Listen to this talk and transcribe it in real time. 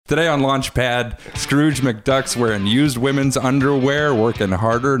Today on Launchpad, Scrooge McDuck's wearing used women's underwear, working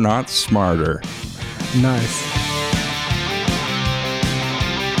harder, not smarter. Nice.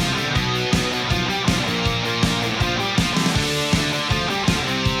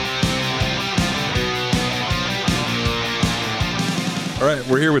 All right,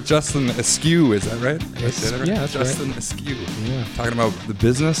 we're here with Justin Askew. Is that right? Yeah, that's Justin right. Askew. Yeah. Talking about the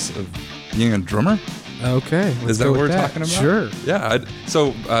business of being a drummer. Okay. Is that what we're talking about? Sure. Yeah.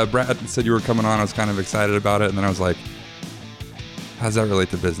 So Brad said you were coming on. I was kind of excited about it, and then I was like, "How does that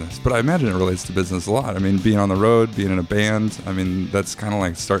relate to business?" But I imagine it relates to business a lot. I mean, being on the road, being in a band. I mean, that's kind of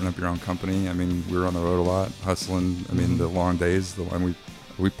like starting up your own company. I mean, we were on the road a lot, hustling. I mean, the long days. And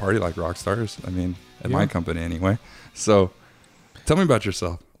we party like rock stars. I mean, at my company anyway. So. Tell me about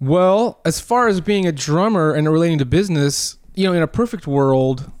yourself. Well, as far as being a drummer and relating to business, in a perfect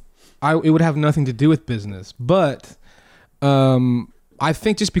world, it would have nothing to do with business. But I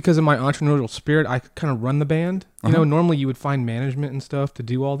think just because of my entrepreneurial spirit, I kind of run the band. Normally you would find management and stuff to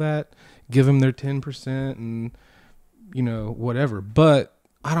do all that, give them their 10% and, whatever. But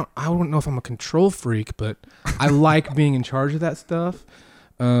I don't know if I'm a control freak, but I like being in charge of that stuff.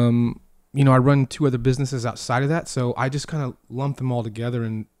 I run 2 other businesses outside of that, so I just kind of lump them all together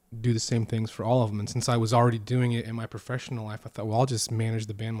and do the same things for all of them. And since I was already doing it in my professional life, I thought, well, I'll just manage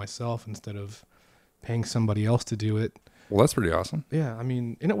the band myself instead of paying somebody else to do it. Well, that's pretty awesome. Yeah, I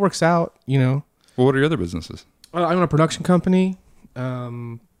mean, and it works out, Well, what are your other businesses? I own a production company,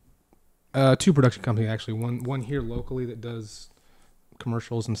 2 production companies actually. One here locally that does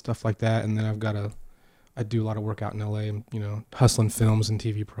commercials and stuff like that, and then I do a lot of work out in LA, and hustling films and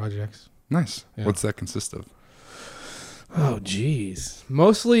TV projects. Nice. Yeah. What's that consist of? Oh, geez.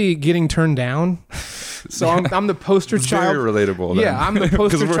 Mostly getting turned down. So I'm the poster child. Very relatable. Then. Yeah, I'm the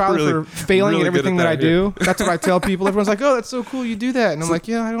poster child for failing at everything that I do. Here. That's what I tell people. Everyone's like, "Oh, that's so cool, you do that," and I'm like,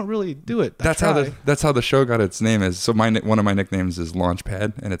 "Yeah, I don't really do it." That's how the show got its name. So one of my nicknames is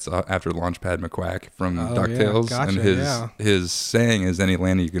Launchpad, and it's after Launchpad McQuack from DuckTales. Yeah, gotcha, and his saying is, "Any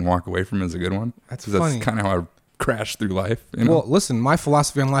land you can walk away from is a good one." That's funny. That's kind of how I crash through life. Well, listen, my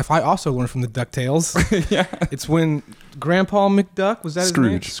philosophy on life, I also learned from the DuckTales. Yeah. It's when Grandpa McDuck, was that his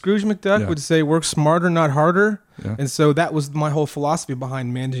name? Scrooge McDuck would say, "Work smarter, not harder." Yeah. And so that was my whole philosophy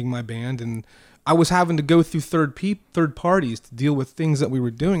behind managing my band. And I was having to go through third parties to deal with things that we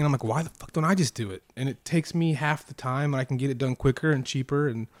were doing. And I'm like, why the fuck don't I just do it? And it takes me half the time, and I can get it done quicker and cheaper.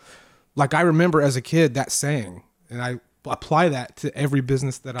 And like, I remember as a kid that saying, and I apply that to every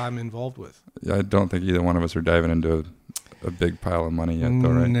business that I'm involved with. Yeah, I don't think either one of us are diving into a big pile of money yet, though,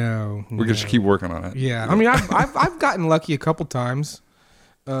 right? No, we could just keep working on it. Yeah, I mean, I've gotten lucky a couple times,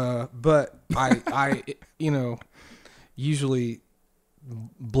 but I usually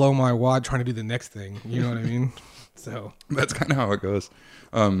blow my wad trying to do the next thing. You know what I mean? So that's kind of how it goes.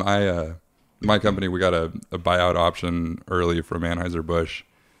 My company, we got a buyout option early from Anheuser-Busch.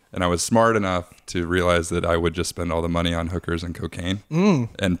 And I was smart enough to realize that I would just spend all the money on hookers and cocaine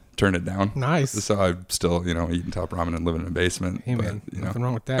and turn it down. Nice. So I'm still, eating top ramen and living in a basement. Hey, man, nothing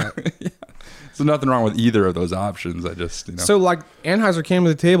wrong with that. Yeah. So nothing wrong with either of those options. I just, So like Anheuser came to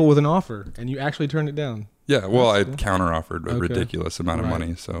the table with an offer and you actually turned it down. Yeah. Well, I counter-offered a ridiculous amount of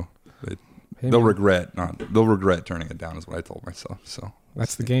money. So they'll regret turning it down is what I told myself. So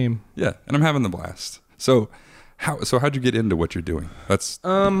that's the game. Yeah. And I'm having the blast. So how'd you get into what you're doing? That's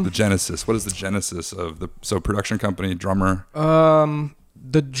the genesis. What is the genesis of production company, drummer?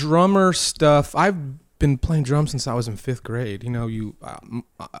 The drummer stuff, I've been playing drums since I was in 5th grade. You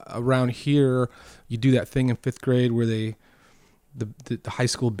around here, you do that thing in 5th grade where the high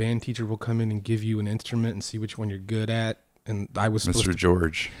school band teacher will come in and give you an instrument and see which one you're good at. And I was Mr.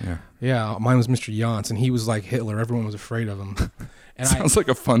 George. Yeah. Yeah, mine was Mr. Jantz, and he was like Hitler. Everyone was afraid of him. And Sounds like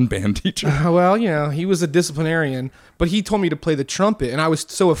a fun band teacher. Well, he was a disciplinarian, but he told me to play the trumpet, and I was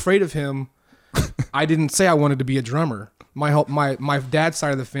so afraid of him, I didn't say I wanted to be a drummer. My dad's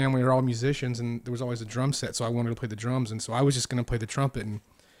side of the family are all musicians, and there was always a drum set, so I wanted to play the drums, and so I was just going to play the trumpet. And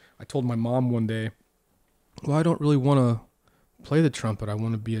I told my mom one day, well, I don't really want to play the trumpet. I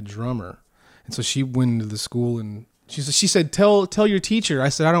want to be a drummer. And so she went into the school, and she said, tell your teacher. I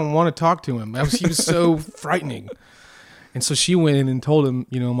said, I don't want to talk to him. He was so frightening. And so she went in and told him,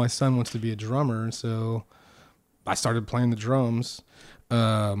 my son wants to be a drummer. And so I started playing the drums.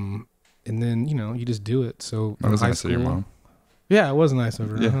 And then, you just do it. So that was nice of your mom. Yeah, it was nice of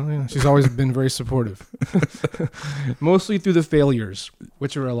her. Yeah. She's always been very supportive. Mostly through the failures,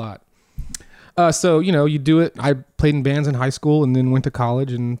 which are a lot. So, you do it. I played in bands in high school and then went to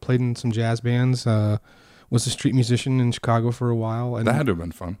college and played in some jazz bands. was a street musician in Chicago for a while. And That had to have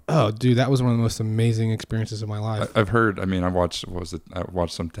been fun. oh, dude, that was one of the most amazing experiences of my life. I've heard. I mean, I watched. What was it? I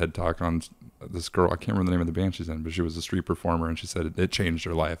watched some TED talk on this girl. I can't remember the name of the band she's in, but she was a street performer, and she said it changed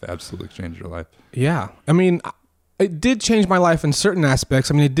her life. Absolutely changed her life. Yeah. I mean, it did change my life in certain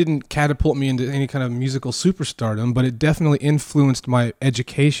aspects. I mean, it didn't catapult me into any kind of musical superstardom, but it definitely influenced my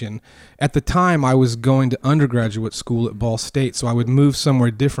education. At the time, I was going to undergraduate school at Ball State, so I would move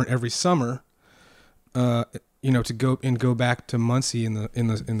somewhere different every summer, to go back to Muncie in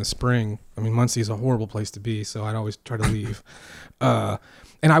the spring. I mean, Muncie is a horrible place to be, so I'd always try to leave.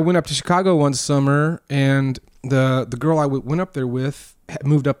 And I went up to Chicago one summer, and the girl I went up there with had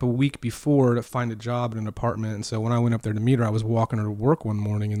moved up a week before to find a job in an apartment. And so when I went up there to meet her, I was walking her to work one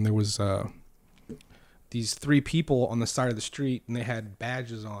morning, and there was these 3 people on the side of the street, and they had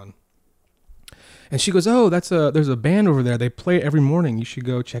badges on. And she goes, "Oh, there's a band over there. They play every morning. You should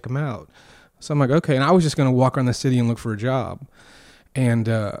go check them out." So I'm like, okay. And I was just going to walk around the city and look for a job. And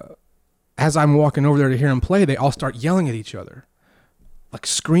as I'm walking over there to hear them play, they all start yelling at each other, like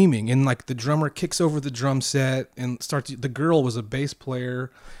screaming. And like the drummer kicks over the drum set and the girl was a bass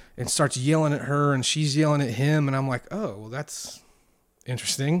player and starts yelling at her, and she's yelling at him. And I'm like, oh, well, that's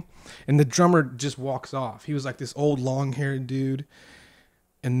interesting. And the drummer just walks off. He was like this old long-haired dude.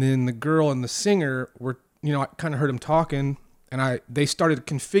 And then the girl and the singer were, I kind of heard him talking, and they started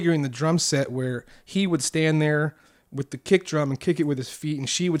configuring the drum set where he would stand there with the kick drum and kick it with his feet, and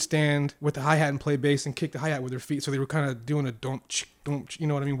she would stand with the hi-hat and play bass and kick the hi-hat with her feet. So they were kind of doing a don't, you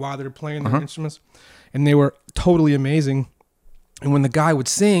know what I mean, while they were playing their instruments. And they were totally amazing. And when the guy would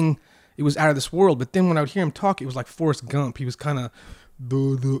sing, it was out of this world. But then when I would hear him talk, it was like Forrest Gump. He was kind of,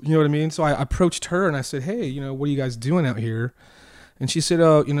 you know what I mean? So I approached her and I said, "Hey, what are you guys doing out here?" And she said,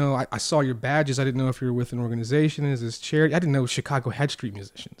 "Oh, I saw your badges. I didn't know if you were with an organization. Is this charity?" I didn't know Chicago had street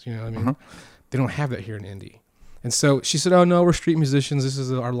musicians. You know what I mean? They don't have that here in Indy. And so she said, "Oh, no, we're street musicians. This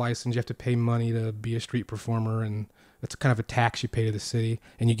is our license. You have to pay money to be a street performer. And that's kind of a tax you pay to the city.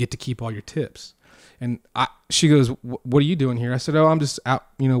 And you get to keep all your tips." And she goes, "What are you doing here?" I said, "Oh, I'm just out,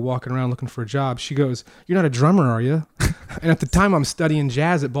 walking around looking for a job." She goes, "You're not a drummer, are you?" And at the time, I'm studying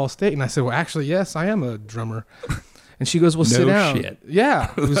jazz at Ball State. And I said, "Well, actually, yes, I am a drummer." And she goes, "Well, sit down." Shit.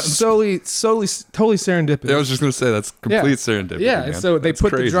 Yeah, it was totally serendipitous. Yeah, I was just gonna say that's complete serendipity. Yeah, and so they That's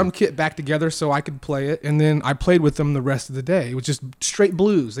put crazy. the drum kit back together so I could play it, and then I played with them the rest of the day. It was just straight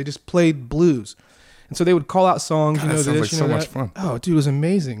blues. They just played blues, and so they would call out songs. God, that sounds like so much fun. Oh, dude, it was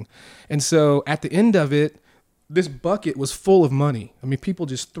amazing. And so at the end of it, this bucket was full of money. I mean, people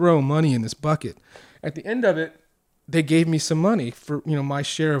just throw money in this bucket. At the end of it, they gave me some money for, my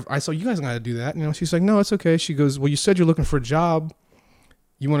share of, I said, "You guys got to do that." She's like, "No, it's okay." She goes, "Well, you said you're looking for a job.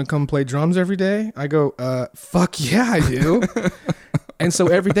 You want to come play drums every day?" I go, fuck yeah, I do. And so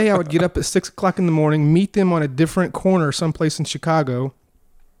every day I would get up at 6:00 in the morning, meet them on a different corner someplace in Chicago,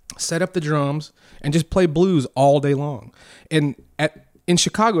 set up the drums, and just play blues all day long. And in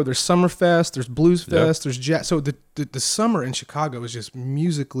Chicago, there's Summerfest, there's Blues Fest, there's jazz. So the summer in Chicago is just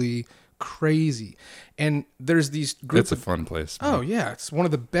musically crazy. And there's these groups. It's a fun place. Oh yeah, it's one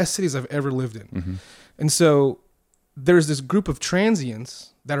of the best cities I've ever lived in. Mm-hmm. And so there's this group of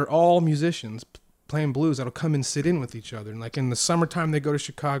transients that are all musicians playing blues that'll come and sit in with each other. And like in the summertime they go to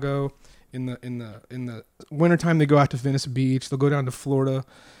Chicago, in the wintertime they go out to Venice Beach, they'll go down to Florida.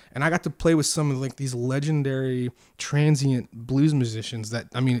 And I got to play with some of like these legendary transient blues musicians that,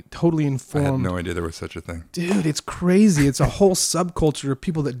 it totally informed. I had no idea there was such a thing. Dude, it's crazy. It's a whole subculture of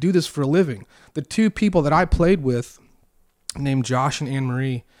people that do this for a living. The 2 people that I played with, named Josh and Anne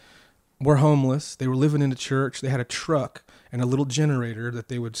Marie, were homeless. They were living in a church. They had a truck and a little generator that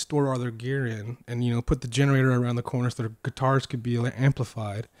they would store all their gear in, and put the generator around the corner so their guitars could be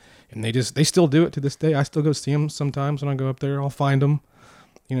amplified. And they still do it to this day. I still go see them sometimes when I go up there. I'll find them.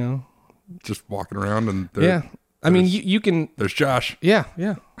 Just walking around and you can. There's Josh. Yeah,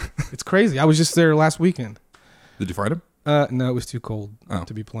 it's crazy. I was just there last weekend. Did you find him? No, it was too cold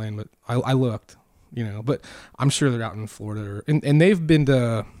to be playing, but I looked. But I'm sure they're out in Florida, and they've been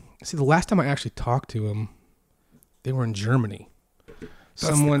to. See, the last time I actually talked to them, they were in Germany.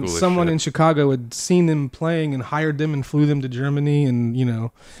 Someone in Chicago had seen them playing and hired them and flew them to Germany, and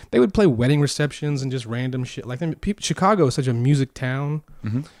they would play wedding receptions and just random shit like that. Chicago is such a music town.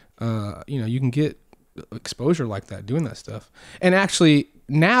 Mm-hmm. You can get exposure like that doing that stuff. And actually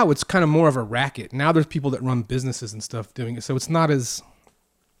now it's kind of more of a racket. Now there's people that run businesses and stuff doing it, so it's not as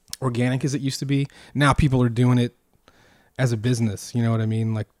organic as it used to be. Now people are doing it as a business. You know what I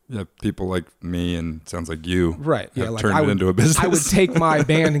mean? Like. Yeah, people like me and sounds like you, right? Yeah, like turned it into a business. I would take my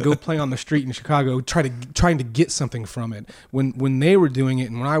band and go play on the street in Chicago, trying to get something from it. When they were doing it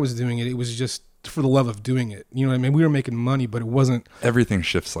and when I was doing it, it was just for the love of doing it. You know what I mean? We were making money, but it wasn't. Everything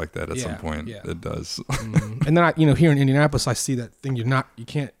shifts like that at Yeah, some point. yeah. It does. And then here in Indianapolis, I see that thing. You're not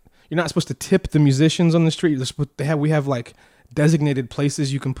supposed to tip the musicians on the street. We have like designated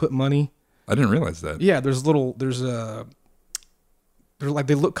places you can put money. I didn't realize that. Yeah, they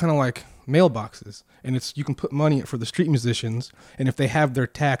look kind of like mailboxes, and you can put money for the street musicians, and if they have their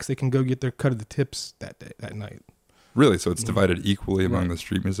tax, they can go get their cut of the tips that night. Really? So it's divided equally among Right. the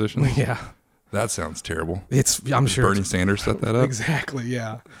street musicians? Yeah, That sounds terrible. I'm sure Bernie Sanders set that up? exactly.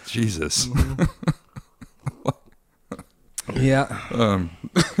 Yeah, Jesus. yeah.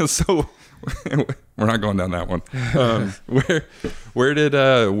 So we're not going down that one. Where did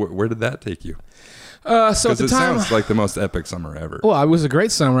that take you? So at Because the it time, sounds like the most epic summer ever. well, it was a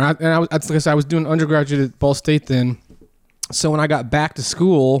great summer. Like I said, I was doing undergraduate at Ball State then. So when I got back to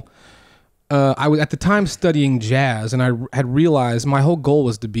school, I was at the time studying jazz, and I had realized my whole goal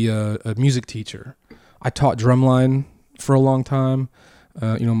was to be a music teacher. I taught drumline for a long time,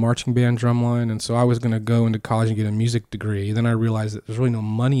 marching band drumline, and so I was going to go into college and get a music degree. Then I realized that there's really no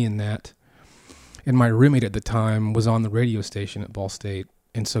money in that. And my roommate at the time was on the radio station at Ball State,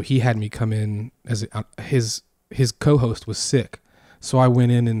 and so he had me come in as his co-host was sick, so I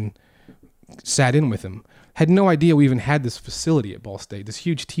went in and sat in with him. Had no idea we even had this facility at Ball State, this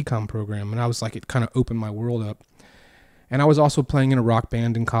huge TCOM program, and I was like, it kind of opened my world up. And I was also playing in a rock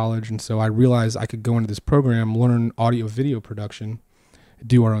band in college, and so I realized I could go into this program, learn audio video production,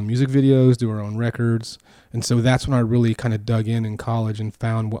 do our own music videos, do our own records. And so that's when I really kind of dug in college and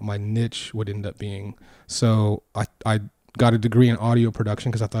found what my niche would end up being. So I got a degree in audio production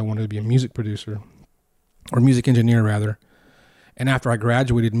because I thought I wanted to be a music producer, or music engineer rather. And after I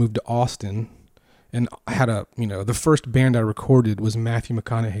graduated, moved to Austin, and I had the first band I recorded was Matthew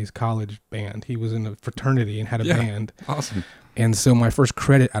McConaughey's college band. He was in a fraternity and had a band. Awesome. And so my first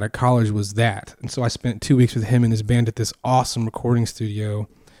credit out of college was that. And so I spent 2 weeks with him and his band at this awesome recording studio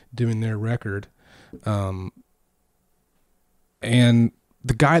doing their record. And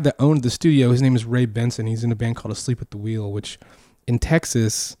the guy that owned the studio, his name is Ray Benson. He's in a band called Asleep at the Wheel, which in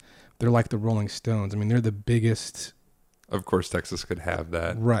Texas, they're like the Rolling Stones. I mean, they're the biggest. Of course, Texas could have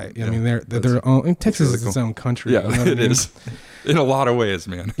that. Right. Yeah, I mean, they're their own. And Texas really is its cool. own country. Yeah, you know what I it mean? is. In a lot of ways,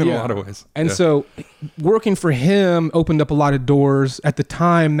 man. In a Yeah. lot of ways. And Yeah. so working for him opened up a lot of doors. At the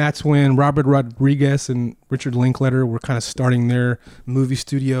time, that's when Robert Rodriguez and Richard Linklater were kind of starting their movie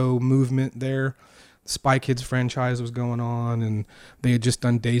studio movement there. Spy Kids franchise was going on, and they had just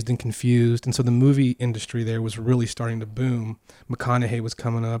done Dazed and Confused. And so the movie industry there was really starting to boom. McConaughey was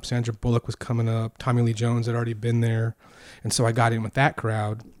coming up. Sandra Bullock was coming up. Tommy Lee Jones had already been there. And so I got in with that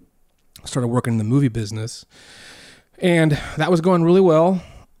crowd, started working in the movie business. And that was going really well.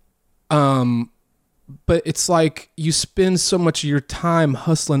 But it's like you spend so much of your time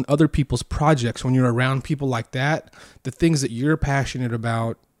hustling other people's projects. When you're around people like that, the things that you're passionate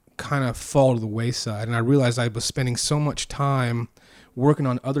about kind of fall to the wayside. And I realized I was spending so much time working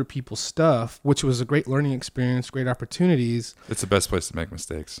on other people's stuff, which was a great learning experience, great opportunities. It's the best place to make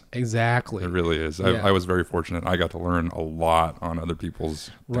mistakes. Exactly. It really is. Yeah. I was very fortunate. I got to learn a lot on other people's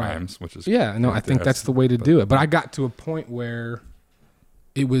Right. times, which is Yeah, no, I think that's the way to do it. But I got to a point where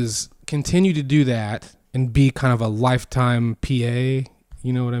it was continue to do that and be kind of a lifetime PA,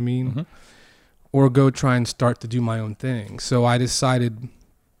 you know what I mean? Mm-hmm. Or go try and start to do my own thing. So I decided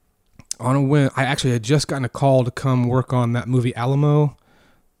on a whim, I actually had just gotten a call to come work on that movie Alamo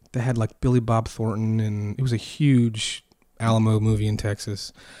that had like Billy Bob Thornton, and it was a huge Alamo movie in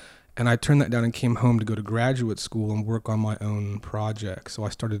Texas. And I turned that down and came home to go to graduate school and work on my own project. So I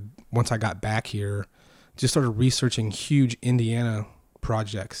started, once I got back here, just started researching huge Indiana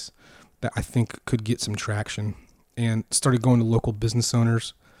projects that I think could get some traction, and started going to local business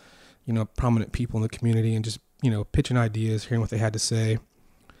owners, prominent people in the community, and just, pitching ideas, hearing what they had to say.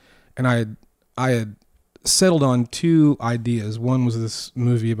 And I had settled on two ideas. One was this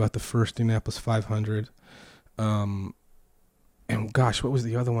movie about the first Indianapolis 500. And gosh, what was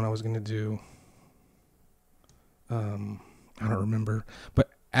the other one I was going to do? I don't remember. But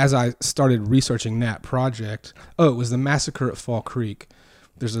as I started researching that project, it was The Massacre at Fall Creek.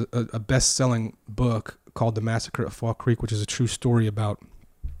 There's a best-selling book called The Massacre at Fall Creek, which is a true story about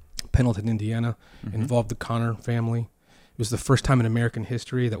Pendleton, Indiana. Mm-hmm. Involved the Connor family. It was the first time in American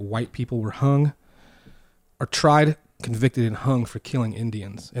history that white people were hung, or tried, convicted, and hung for killing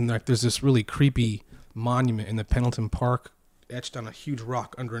Indians. And there's this really creepy monument in the Pendleton Park, etched on a huge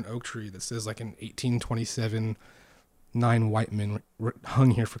rock under an oak tree, that says, like, in 1827, 9 white men were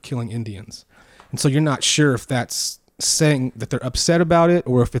hung here for killing Indians. And so you're not sure if that's saying that they're upset about it,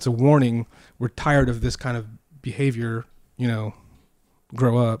 or if it's a warning, we're tired of this kind of behavior,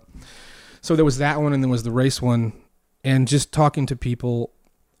 grow up. So there was that one, and there was the race one, and just talking to people,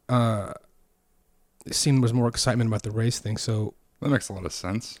 it seemed there was more excitement about the race thing. So that makes a lot of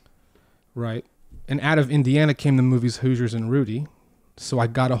sense. Right. And out of Indiana came the movies Hoosiers and Rudy. So I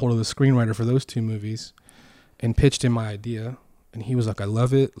got a hold of the screenwriter for those 2 movies and pitched him my idea. And he was like, I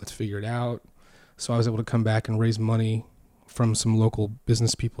love it. Let's figure it out. So I was able to come back and raise money from some local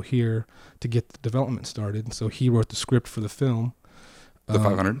business people here to get the development started. And so he wrote the script for the film. The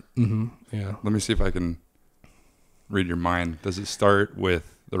 500? Mm-hmm. Yeah. Let me see if I can read your mind. Does it start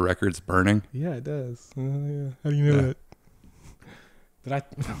with the records burning? Yeah, it does. Yeah. How do you know that? Did I?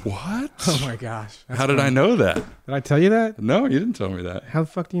 What? Oh my gosh! How did I know that? Did I tell you that? No, you didn't tell me that. How the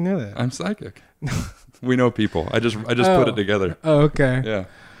fuck do you know that? I'm psychic. We know people. I just put it together. Oh, okay. Yeah.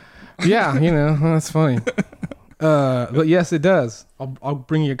 Yeah, that's funny. But yes, it does. I'll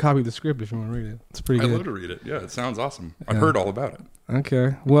bring you a copy of the script if you want to read it. It's pretty good. I'd love to read it. Yeah, it sounds awesome. I've heard all about it.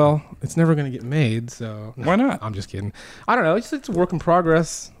 Okay. Well, it's never going to get made, so why not? I'm just kidding. I don't know. It's a work in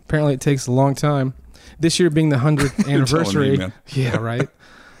progress. Apparently, it takes a long time. This year being the 100th anniversary. Me, yeah, right.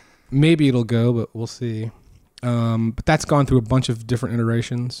 Maybe it'll go, but we'll see. But that's gone through a bunch of different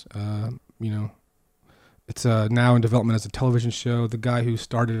iterations. It's now in development as a television show. The guy who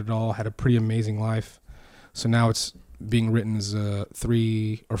started it all had a pretty amazing life. So now it's being written as a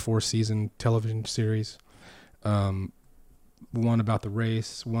 3 or 4 season television series. One about the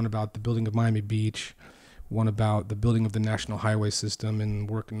race, one about the building of Miami Beach, one about the building of the national highway system and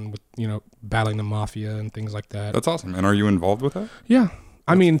working with, battling the mafia and things like that. That's awesome. And are you involved with that? Yeah.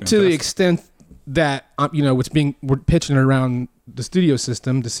 I mean, fantastic. to the extent that, we're pitching it around the studio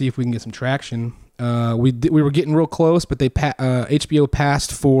system to see if we can get some traction. We were getting real close, but HBO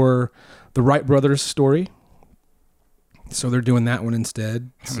passed for the Wright brothers story. So they're doing that one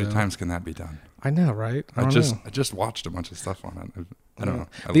instead. How many times can that be done? I know, right? I just watched a bunch of stuff on it. I don't know.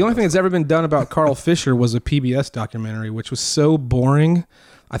 The only thing that's ever been done about Carl Fisher was a PBS documentary, which was so boring.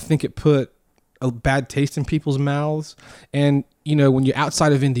 I think it put a bad taste in people's mouths. And, when you're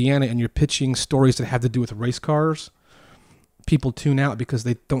outside of Indiana and you're pitching stories that have to do with race cars, people tune out because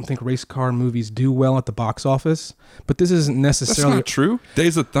they don't think race car movies do well at the box office. But this isn't necessarily... That's not true.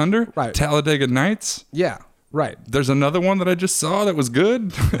 Days of Thunder? Right. Talladega Nights? Yeah. Right. There's another one that I just saw that was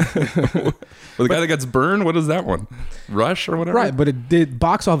good. The guy that gets burned, what is that one? Rush or whatever? Right, but it did.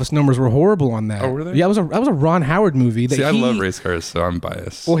 Box office numbers were horrible on that. Oh, were they? Yeah, that was a Ron Howard movie. See, I love race cars, so I'm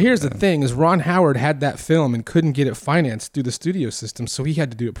biased. Well, here's the thing: is Ron Howard had that film and couldn't get it financed through the studio system, so he had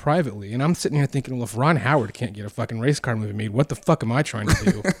to do it privately. And I'm sitting here thinking, well, if Ron Howard can't get a fucking race car movie made, what the fuck am I trying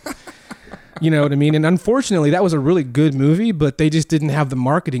to do? You know what I mean? And unfortunately, that was a really good movie, but they just didn't have the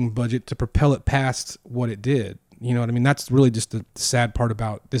marketing budget to propel it past what it did. You know what I mean? That's really just the sad part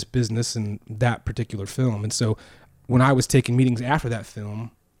about this business and that particular film. And so when I was taking meetings after that film,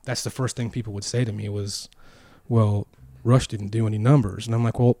 that's the first thing people would say to me was, well, Rush didn't do any numbers. And I'm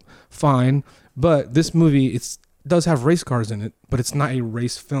like, well, fine. But this movie, does have race cars in it, but it's not a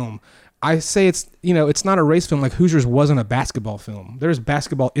race film. I say it's not a race film like Hoosiers wasn't a basketball film. There's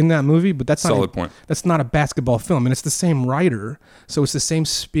basketball in that movie, but that's solid point. That's not a basketball film. And it's the same writer. So it's the same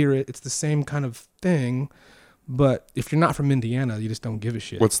spirit. It's the same kind of thing. But if you're not from Indiana, you just don't give a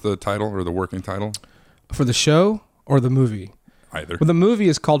shit. What's the title or the working title? For the show or the movie? Either. Well, the movie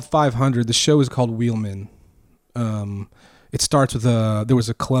is called 500. The show is called Wheelman. It starts with there was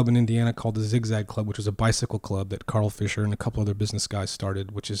a club in Indiana called the Zigzag Club, which was a bicycle club that Carl Fisher and a couple other business guys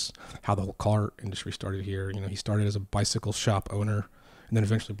started, which is how the whole car industry started here. He started as a bicycle shop owner and then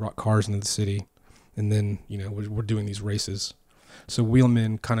eventually brought cars into the city. And then, we're doing these races. So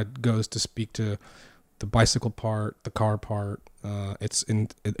Wheelman kind of goes to speak to the bicycle part, the car part.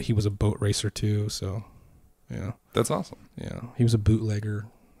 He was a boat racer too, so yeah. That's awesome. Yeah, he was a bootlegger.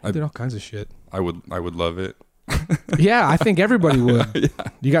 He did all kinds of shit. I would love it. Yeah, I think everybody would. Yeah.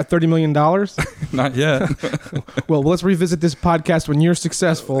 You got $30 million? Not yet. Well, let's revisit this podcast when you're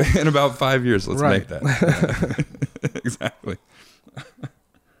successful. In about 5 years, let's make that. Exactly.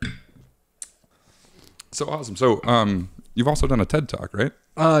 So awesome. So you've also done a TED Talk, right?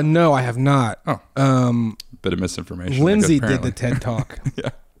 No, I have not. Oh. Bit of misinformation. Lindsay did the TED Talk.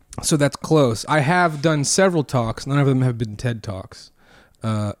 Yeah. So that's close. I have done several talks. None of them have been TED Talks.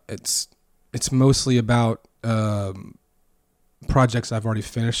 It's mostly about projects I've already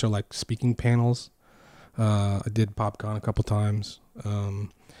finished, so like speaking panels. I did PopCon a couple times.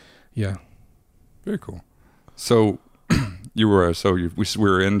 Yeah. Very cool. So we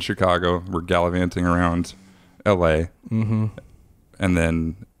were in Chicago. We're gallivanting around LA. Mm-hmm. And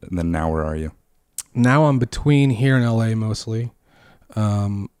then now where are you? Now I'm between here and LA mostly.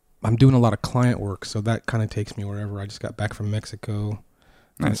 I'm doing a lot of client work, so that kind of takes me wherever. I just got back from Mexico.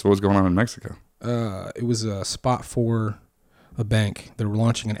 Nice. What was going on in Mexico? It was a spot for a bank. They were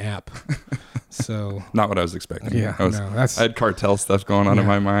launching an app. So Not what I was expecting. yeah, I had cartel stuff going on in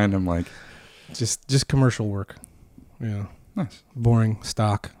my mind. I'm like, just commercial work. Yeah, nice. boring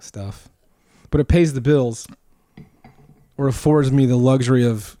stock stuff, but it pays the bills, or affords me the luxury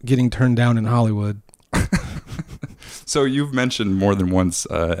of getting turned down in Hollywood. So you've mentioned more than once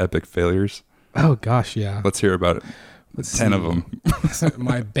epic failures. Oh gosh, yeah. Let's hear about it. 10 of them.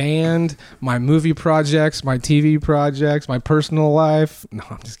 My band, my movie projects, my TV projects, my personal life. No,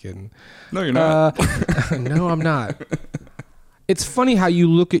 I'm just kidding. No, you're not. No, I'm not. It's funny how you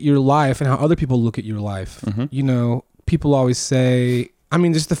look at your life and how other people look at your life. Mm-hmm. You know, people always say, I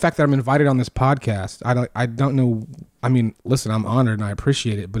mean, just the fact that I'm invited on this podcast, I don't know. I mean, listen, I'm honored and I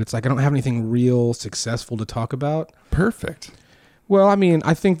appreciate it, but it's like I don't have anything real successful to talk about. Perfect. Well, I mean,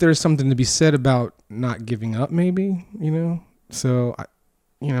 I think there's something to be said about not giving up, maybe, you know? So,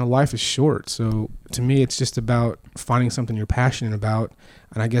 life is short. So, to me, it's just about finding something you're passionate about.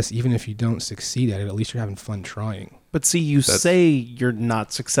 And I guess even if you don't succeed at it, at least you're having fun trying. But see, you say you're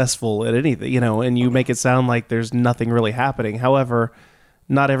not successful at anything, and you make it sound like there's nothing really happening. However,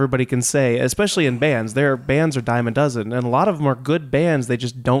 not everybody can say, especially in bands. Their bands are dime a dozen, and a lot of them are good bands. They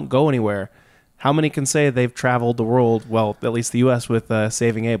just don't go anywhere. How many can say they've traveled the world, well, at least the U.S., with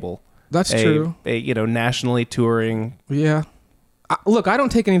Saving Abel? That's true. Nationally touring. Yeah. Look, I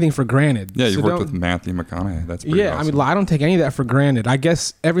don't take anything for granted. Yeah, you've worked with Matthew McConaughey. That's pretty awesome. I mean, I don't take any of that for granted. I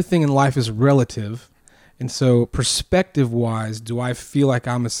guess everything in life is relative. And so perspective-wise, do I feel like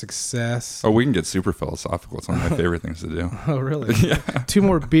I'm a success? Oh, we can get super philosophical. It's one of my favorite things to do. Oh, really? Yeah. 2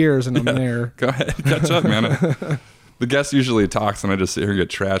 more beers and I'm there. Go ahead. Catch up, man. The guest usually talks and I just sit here and get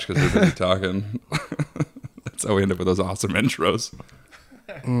trashed because they're busy talking. That's how we end up with those awesome intros.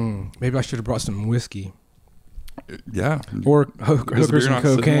 Maybe I should have brought some whiskey. Yeah. Or Is the hookers beer and not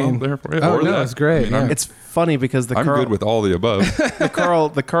sitting cocaine. well there for you? Oh, Or no, that. it's great. I mean, It's funny because I'm good with all the above. the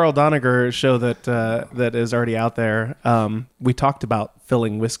Carl Doniger show that is already out there. We talked about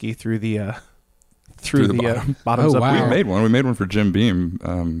filling whiskey through the bottoms Oh, up. wow. We made one for Jim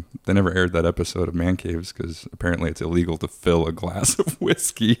Beam. They never aired that episode of Man Caves because apparently it's illegal to fill a glass of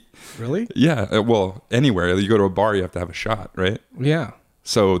whiskey. Really? Yeah. Well, anywhere. You go to a bar, you have to have a shot, right? Yeah.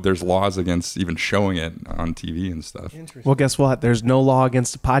 So there's laws against even showing it on TV and stuff. Well, guess what? There's no law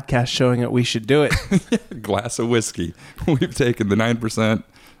against a podcast showing it. We should do it. A glass of whiskey. We've taken the 9%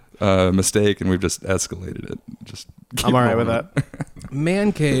 mistake and we've just escalated it. Just I'm all right with that.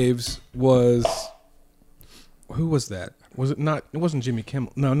 Man Caves was... Who was that? Was it not? It wasn't Jimmy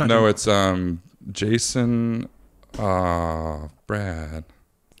Kimmel. No, not. No, Jimmy. it's Jason. Brad.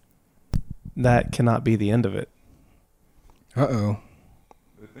 That cannot be the end of it. Uh-oh.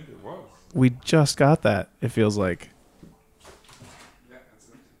 I think it was. We just got that, it feels like.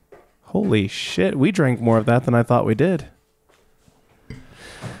 Holy shit, we drank more of that than I thought we did.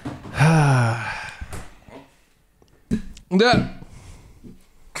 Yeah.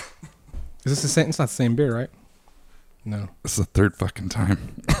 Is this the same? It's not the same beer, right? No. This is the third fucking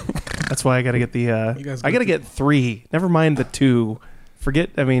time. That's why I got to get the. guys I got to get 3. Never mind the 2.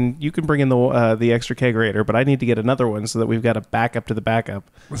 Forget. I mean, you can bring in the extra kegerator, but I need to get another one so that we've got a backup to the backup.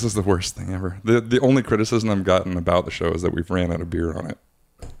 This is the worst thing ever. The only criticism I've gotten about the show is that we've ran out of beer on it.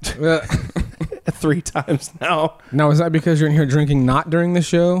 3 times now. Now, is that because you're in here drinking not during the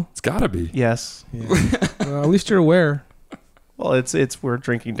show? It's gotta be. Yes. Yeah. Well, at least you're aware. Well, it's we're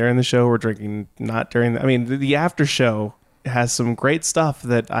drinking during the show. We're drinking not during. I mean, the after show has some great stuff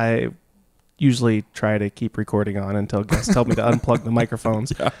that I usually try to keep recording on until guests tell me to unplug the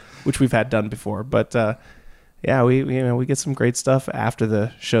microphones, which we've had done before. But yeah, we get some great stuff after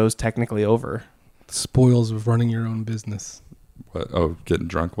the show's technically over. The spoils of running your own business. What? Oh, getting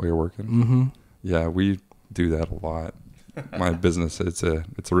drunk while you're working. Mm-hmm. Yeah, we do that a lot. My business, it's a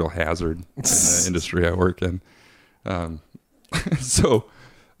real hazard in the industry I work in. So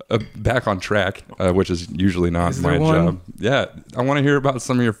back on track, which is usually not my job. Yeah, I want to hear about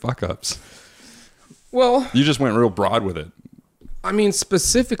some of your fuck ups. Well, You just went real broad with it. I mean,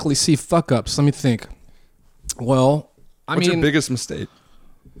 specifically, see fuck ups. Let me think. Well, What's your biggest mistake?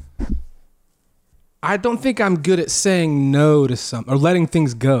 I don't think I'm good at saying no to something or letting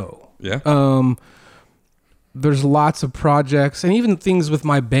things go. Yeah. There's lots of projects and even things with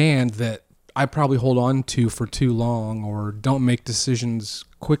my band that I probably hold on to for too long or don't make decisions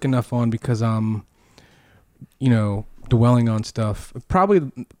quick enough on because I'm, dwelling on stuff.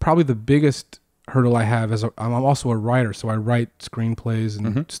 Probably the biggest hurdle I have is I'm also a writer, so I write screenplays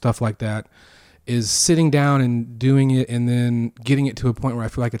and stuff like that. Is sitting down and doing it and then getting it to a point where I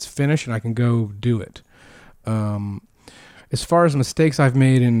feel like it's finished and I can go do it. As far as mistakes I've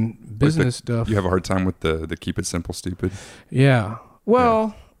made in business stuff, You have a hard time with the keep it simple, stupid. yeah.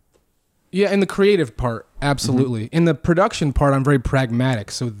 Well, yeah, in the creative part, absolutely. In the production part, I'm very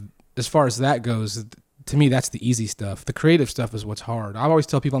pragmatic. So as far as that goes, to me, that's the easy stuff. The creative stuff is what's hard. I always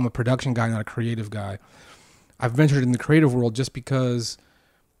tell people I'm a production guy, not a creative guy. I've ventured in the creative world just because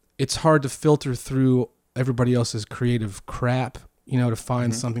it's hard to filter through everybody else's creative crap, to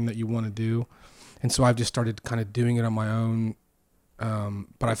find something that you want to do. And so I've just started kind of doing it on my own.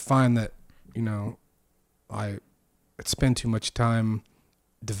 But I find that, I spend too much time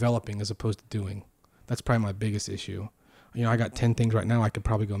developing as opposed to doing. That's probably my biggest issue. I got 10 things right now I could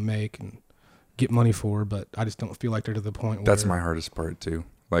probably go make and get money for, but I just don't feel like they're to the point where... That's my hardest part too.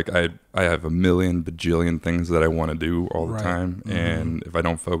 Like I have a million bajillion things that I want to do all the time, and if I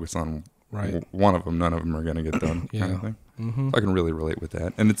don't focus on one of them, none of them are going to get done. Kind of thing. So I can really relate with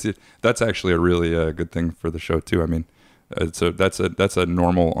that, and that's actually a really good thing for the show too. I mean, that's a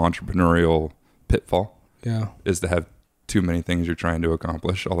normal entrepreneurial pitfall. Yeah, is to have too many things you're trying to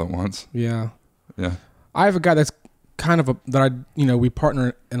accomplish all at once. Yeah. I have a guy that's kind of we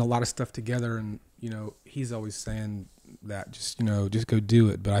partner in a lot of stuff together, and he's always saying that just go do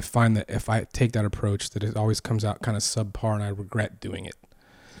it. But I find that if I take that approach, that it always comes out kind of subpar, and I regret doing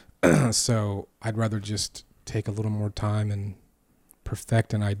it. So I'd rather just take a little more time and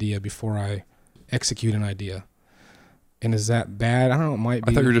perfect an idea before I execute an idea. And is that bad? I don't know. It might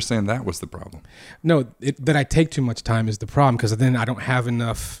be. I thought you were just saying that was the problem. No, that I take too much time is the problem, because then I don't have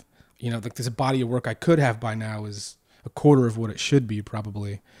enough. Like this body of work I could have by now is a quarter of what it should be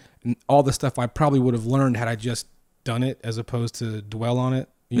probably, and all the stuff I probably would have learned had I just done it as opposed to dwell on it.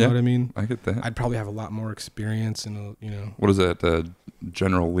 You know what I mean? I get that. I'd probably have a lot more experience and What is that?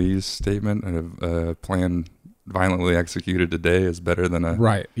 General Lee's statement: "A plan violently executed today is better than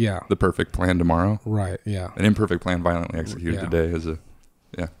the perfect plan tomorrow." Right. Yeah. An imperfect plan violently executed today is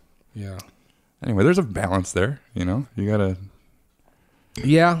Yeah. Anyway, there's a balance there. You gotta.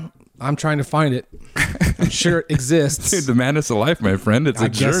 Yeah, I'm trying to find it. I'm sure it exists. Dude, the madness of life, my friend. It's a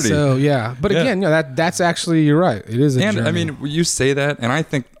journey. Guess so, yeah. But again, that's actually, you're right. It is a journey. And I mean, you say that, and I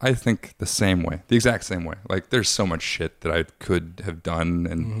think the same way, the exact same way. Like, there's so much shit that I could have done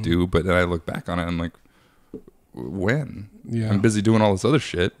and do, but then I look back on it, and I'm like, when? Yeah. I'm busy doing all this other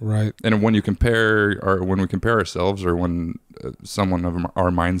shit. Right. And when we compare ourselves, or when someone of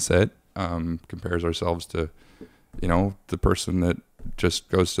our mindset compares ourselves to, the person that just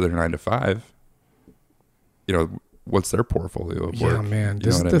goes to their 9 to 5, what's their portfolio of work? Yeah, man.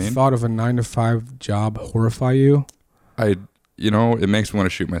 Does the thought of a 9 to 5 job horrify you? It makes me want to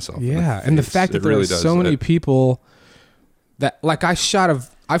shoot myself. Yeah, and the fact that there are so many people that, like, I've shot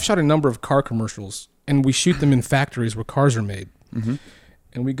a number of car commercials, and we shoot them in factories where cars are made,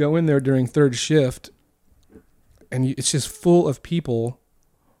 and we go in there during third shift, and it's just full of people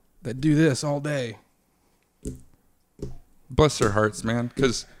that do this all day. Bless their hearts, man,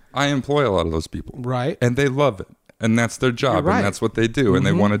 because I employ a lot of those people. Right. And they love it. And that's their job. And that's what they do. And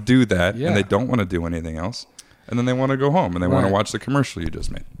they want to do that. Yeah. And they don't want to do anything else. And then they want to go home and they want to watch the commercial you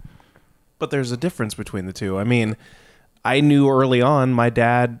just made. But there's a difference between the two. I mean, I knew early on my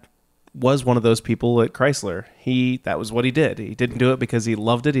dad was one of those people at Chrysler. That was what he did. He didn't do it because he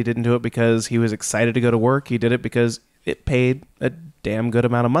loved it. He didn't do it because he was excited to go to work. He did it because it paid a damn good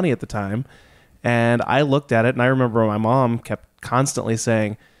amount of money at the time. And I looked at it, and I remember my mom kept constantly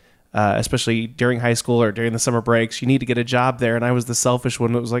saying, especially during high school or during the summer breaks, you need to get a job there. And I was the selfish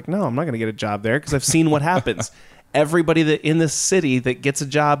one that was like, no, I'm not going to get a job there, because I've seen what happens. Everybody that in this city that gets a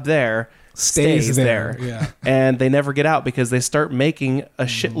job there stays there. Yeah. And they never get out because they start making a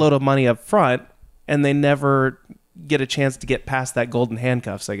shitload of money up front, and they never get a chance to get past that golden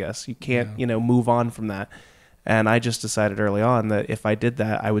handcuffs, I guess. You can't, move on from that. And I just decided early on that if I did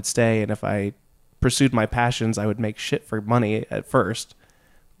that, I would stay. And if I pursued my passions, I would make shit for money at first,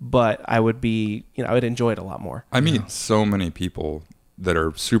 but I would be, I would enjoy it a lot more. I meet so many people that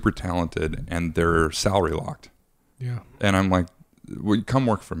are super talented and they're salary locked. Yeah. And I'm like, well, come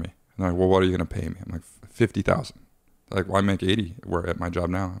work for me. And they're like, well, what are you going to pay me? I'm like, 50,000. Like, well, I make 80 at my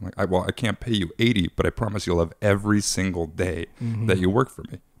job now. I'm like, I can't pay you 80, but I promise you'll have every single day that you work for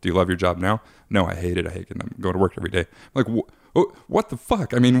me. Do you love your job now? No, I hate it. I hate going to work every day. I'm like, what the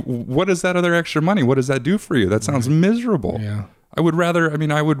fuck? I mean, what is that other extra money? What does that do for you? That sounds miserable. Yeah. I would rather,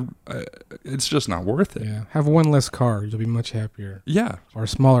 it's just not worth it. Yeah. Have one less car. You'll be much happier. Yeah. Or a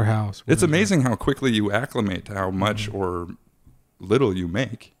smaller house. It's amazing how quickly you acclimate to how much or little you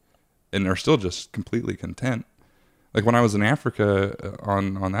make and are still just completely content. Like when I was in Africa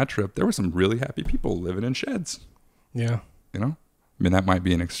on that trip, there were some really happy people living in sheds. Yeah. I mean, that might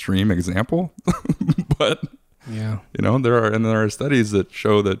be an extreme example, but Yeah. You know, there are studies that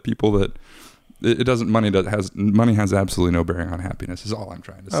show that people that money has absolutely no bearing on happiness. Is all I'm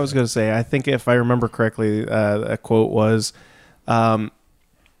trying to say. I was going to say, I think if I remember correctly, a quote was, having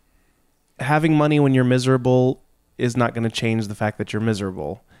money when you're miserable is not going to change the fact that you're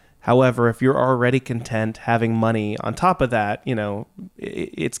miserable. However, if you're already content, having money on top of that, you know,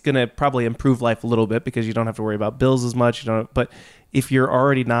 it's going to probably improve life a little bit because you don't have to worry about bills as much. But if you're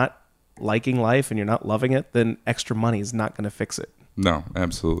already not liking life and you're not loving it, then extra money is not going to fix it. No,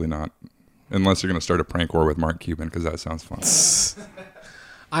 absolutely not. Unless you're going to start a prank war with Mark Cuban, because that sounds fun.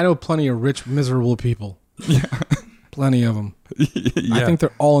 I know plenty of rich, miserable people. Yeah. Plenty of them. Yeah. I think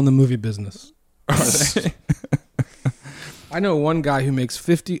they're all in the movie business. Are they? I know one guy who makes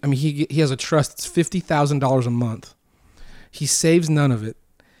he has a trust that's $50,000 a month. He saves none of it,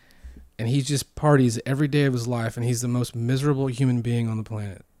 and he just parties every day of his life, and he's the most miserable human being on the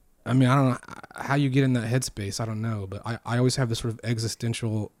planet. I mean, I don't know how you get in that headspace. I don't know, but I always have this sort of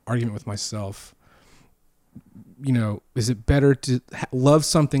existential argument with myself. You know, is it better to love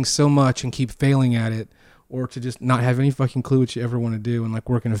something so much and keep failing at it, or to just not have any fucking clue what you ever want to do and like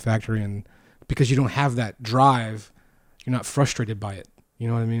work in a factory, and because you don't have that drive, you're not frustrated by it. You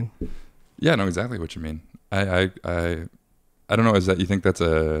know what I mean? Yeah, I know exactly what you mean. I don't know. Is that you think that's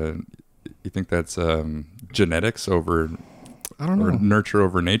genetics over? I don't know. Or nurture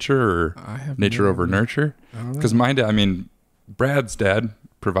over nature, or nature over nurture? I don't know. Because my dad, I mean, Brad's dad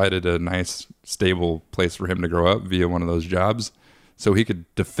provided a nice, stable place for him to grow up via one of those jobs, so he could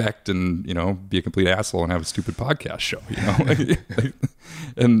defect and, you know, be a complete asshole and have a stupid podcast show. You know,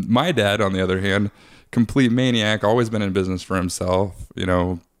 and my dad, on the other hand, complete maniac, always been in business for himself. You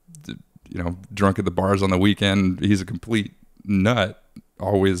know, drunk at the bars on the weekend. He's a complete nut.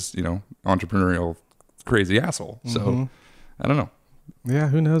 Always, you know, entrepreneurial, crazy asshole. So. Mm-hmm. I don't know. Yeah,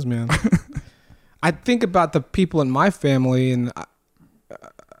 who knows, man? I think about the people in my family, and I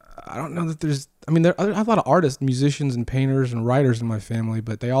don't know that there's... I mean, I have a lot of artists, musicians, and painters, and writers in my family,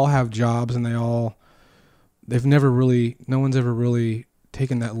 but they all have jobs, and they've never really... No one's ever really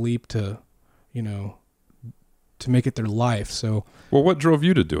taken that leap to, you know, to make it their life, so... Well, what drove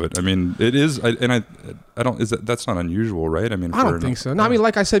you to do it? I mean, it is... I don't... That's not unusual, right? I mean... I don't think so. No, I mean,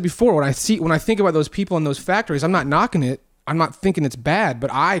 like I said before, when I think about those people in those factories, I'm not knocking it. I'm not thinking it's bad, but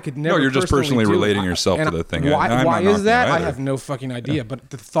I could never. No, you're just personally relating yourself to the thing. Why is that? I have no fucking idea. Yeah.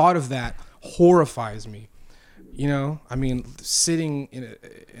 But the thought of that horrifies me. You know, I mean, sitting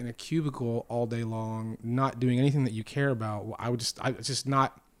in a cubicle all day long, not doing anything that you care about. I'm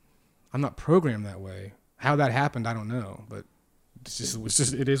not programmed that way. How that happened, I don't know. But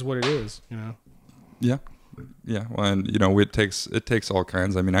it is what it is. You know. Yeah. Yeah, well, and you know, it takes all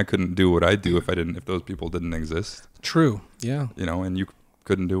kinds. I mean, I couldn't do what I do if those people didn't exist. True. Yeah. You know, and you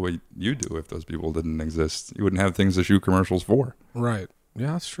couldn't do what you do if those people didn't exist. You wouldn't have things to shoot commercials for. Right.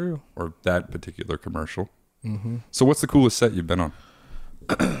 Yeah, that's true. Or that particular commercial. Mm-hmm. So, what's the coolest set you've been on?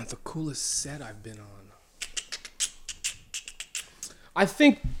 The coolest set I've been on. I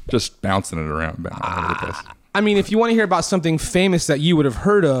think just bouncing it around. I mean, if you want to hear about something famous that you would have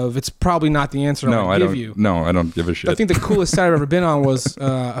heard of, it's probably not the answer I give you. No, I don't give a shit. I think the coolest set I've ever been on was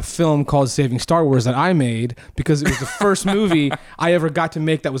a film called Saving Star Wars that I made, because it was the first movie I ever got to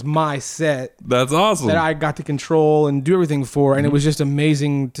make that was my set. That's awesome. That I got to control and do everything for, and it was just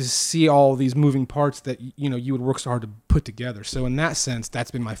amazing to see all these moving parts that, you know, you would work so hard to put together. So in that sense,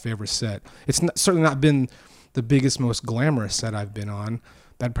 that's been my favorite set. It's certainly not been the biggest, most glamorous set I've been on.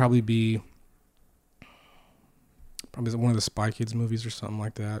 That'd probably be... Probably one of the Spy Kids movies or something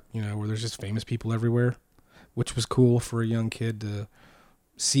like that, you know, where there's just famous people everywhere, which was cool for a young kid to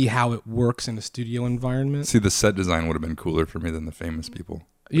see how it works in a studio environment. See, the set design would have been cooler for me than the famous people.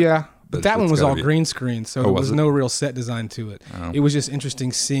 Yeah, but that one was all green screen, so there was no real set design to it. Oh. It was just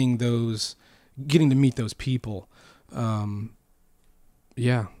interesting seeing getting to meet those people.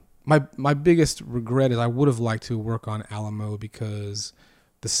 Yeah. My biggest regret is I would have liked to work on Alamo, because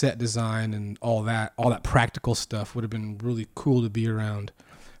the set design and all that practical stuff would have been really cool to be around.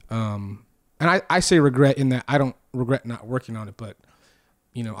 And I say regret in that I don't regret not working on it, but,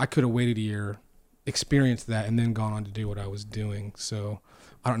 you know, I could have waited a year, experienced that, and then gone on to do what I was doing. So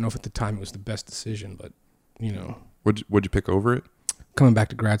I don't know if at the time it was the best decision, but, you know. What'd you pick over it? Coming back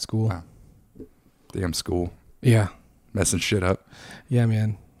to grad school. Wow. Damn school. Yeah. Messing shit up. Yeah,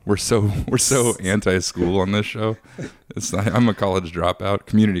 man. We're so anti-school on this show. I'm a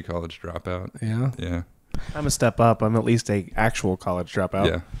community college dropout. Yeah. Yeah. I'm a step up. I'm at least a actual college dropout.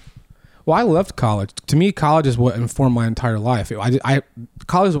 Yeah. Well, I loved college. To me, college is what informed my entire life.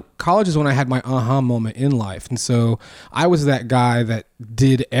 college is when I had my aha moment in life. And so I was that guy that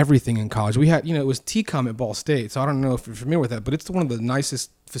did everything in college. We had, it was TCOM at Ball State. So I don't know if you're familiar with that, but it's one of the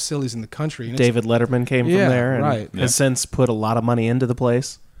nicest facilities in the country. And David Letterman came from there and right. has since put a lot of money into the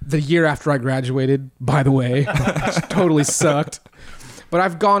place. The year after I graduated, by the way, which totally sucked. But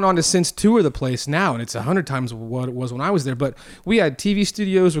I've gone on to since tour the place now, and it's 100 times what it was when I was there. But we had TV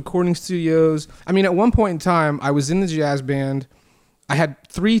studios, recording studios. I mean, at one point in time, I was in the jazz band. I had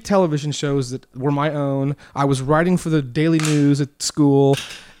 3 television shows that were my own. I was writing for the Daily News at school,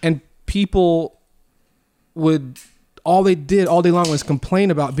 and people would, all they did all day long was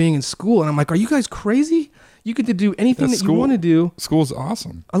complain about being in school. And I'm like, are you guys crazy? You get to do anything that you want to do. School's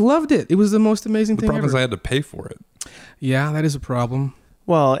awesome. I loved it. It was the most amazing thing ever. The problem is I had to pay for it. Yeah, that is a problem.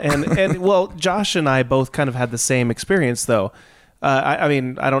 Well, well, Josh and I both kind of had the same experience, though. I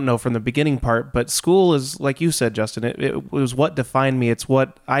mean, I don't know from the beginning part, but school is, like you said, Justin, it was what defined me. It's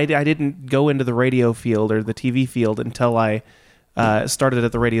what I didn't go into the radio field or the TV field until I started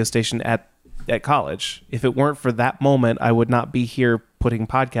at the radio station at college. If it weren't for that moment, I would not be here putting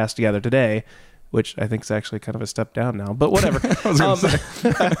podcasts together today, which I think is actually kind of a step down now, but whatever.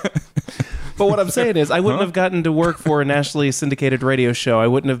 But what I'm saying is I wouldn't have gotten to work for a nationally syndicated radio show. I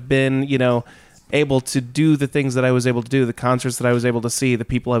wouldn't have been, able to do the things that I was able to do, the concerts that I was able to see, the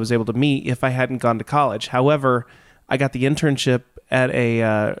people I was able to meet if I hadn't gone to college. However, I got the internship at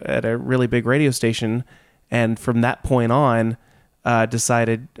a really big radio station, and from that point on,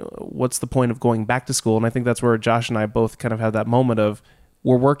 decided what's the point of going back to school? And I think that's where Josh and I both kind of had that moment of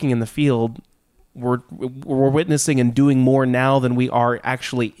we're working in the field. We're witnessing and doing more now than we are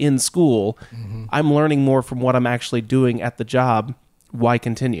actually in school. Mm-hmm. I'm learning more from what I'm actually doing at the job. Why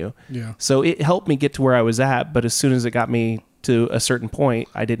continue? Yeah. So it helped me get to where I was at, but as soon as it got me to a certain point,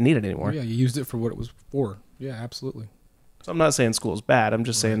 I didn't need it anymore. Yeah, you used it for what it was for. Yeah, absolutely. So I'm not saying school is bad. I'm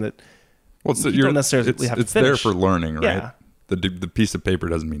just saying that you don't necessarily have to it's there finish. for learning, right? Yeah. The piece of paper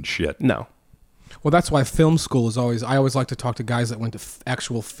doesn't mean shit. No. Well, that's why film school is always, I always like to talk to guys that went to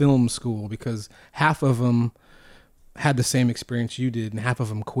actual film school, because half of them had the same experience you did and half of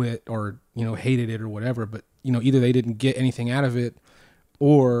them quit or, hated it or whatever. But, either they didn't get anything out of it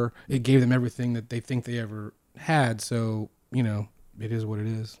or it gave them everything that they think they ever had. So, it is what it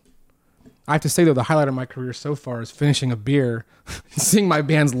is. I have to say, though, the highlight of my career so far is finishing a beer, seeing my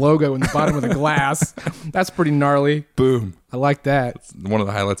band's logo in the bottom of the glass. That's pretty gnarly. Boom. I like that. It's one of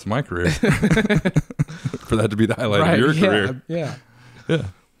the highlights of my career. For that to be the highlight of your career. Yeah. Yeah.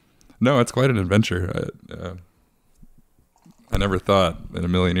 No, it's quite an adventure. I never thought in a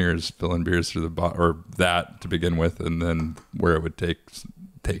million years filling beers through the or that to begin with, and then where it would take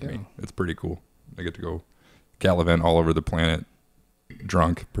me. It's pretty cool. I get to go gallivant all over the planet,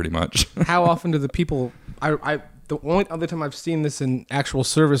 drunk, pretty much. How often do the people? The only other time I've seen this in actual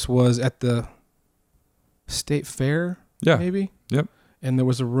service was at the state fair. Yeah. Maybe. Yep. And there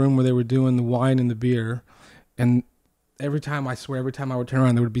was a room where they were doing the wine and the beer, and every time I would turn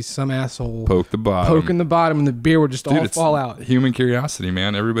around, there would be some asshole poking the bottom, and the beer would just all fall out. Human curiosity,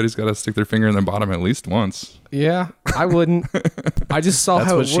 man. Everybody's got to stick their finger in the bottom at least once. Yeah, I wouldn't. I just saw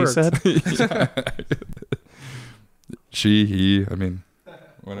how it worked. That's what she said. She, he, I mean,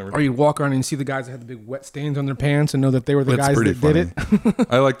 whatever. Or you'd walk around and you see the guys that had the big wet stains on their pants and know that they were the That's guys pretty that did funny. it.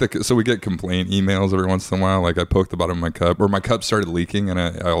 I like so we get complaint emails every once in a while. Like I poked the bottom of my cup, or my cup started leaking, and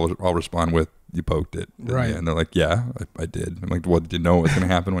I'll respond with, "You poked it." Right. And they're like, "Yeah, I did." I'm like, "Well, did you know what was going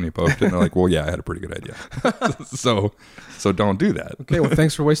to happen when you poked it?" And they're like, "Well, yeah, I had a pretty good idea." So don't do that. Okay, well,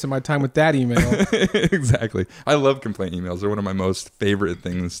 thanks for wasting my time with that email. Exactly. I love complaint emails. They're one of my most favorite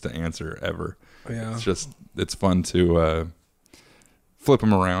things to answer ever. Yeah. It's fun to flip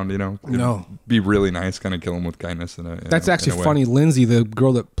them around, No. Be really nice, kind of kill them with kindness. That's actually funny. Lindsay, the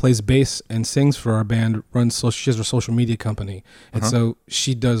girl that plays bass and sings for our band, she has her social media company. And so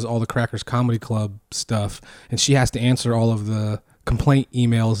she does all the Crackers Comedy Club stuff, and she has to answer all of the complaint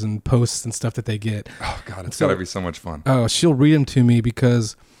emails and posts and stuff that they get. Oh God, it's gotta be so much fun. Oh, she'll read them to me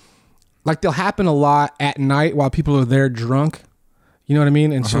because they'll happen a lot at night while people are there drunk. You know what I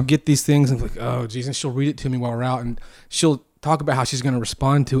mean? And she'll get these things and like, oh geez, and she'll read it to me while we're out, and she'll talk about how she's going to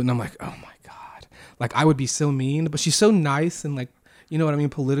respond to it. And I'm like, oh my God, I would be so mean, but she's so nice and you know what I mean?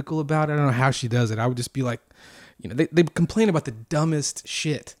 Political about it. I don't know how she does it. I would just be like, they complain about the dumbest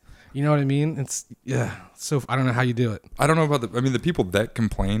shit. You know what I mean? So I don't know how you do it. I don't know about the people that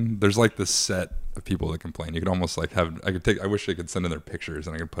complain, there's this set of people that complain. You could almost I wish I could send in their pictures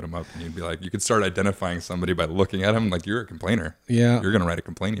and I could put them up, and you'd be like, you could start identifying somebody by looking at them. Like, you're a complainer. Yeah. You're going to write a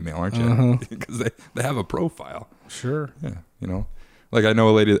complaint email, aren't you? Because they have a profile. Sure. Yeah. I know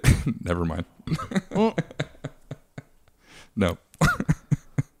a lady that, never mind. No.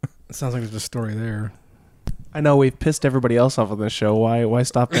 It sounds like there's a story there. I know we've pissed everybody else off on this show. Why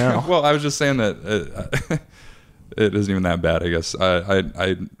stop now? Well, I was just saying that it isn't even that bad, I guess.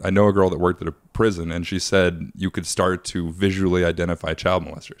 I know a girl that worked at a prison, and she said you could start to visually identify child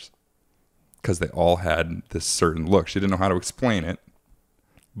molesters because they all had this certain look. She didn't know how to explain it,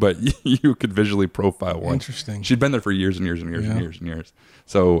 but you could visually profile one. Interesting. She'd been there for years and years and years and years and years.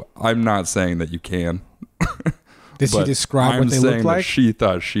 So I'm not saying that you can. Did she but describe what they I'm looked saying like? that she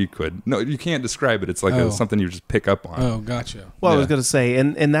thought she could. No, you can't describe it. It's like something you just pick up on. Oh, gotcha. Well, I was Yeah. going to say,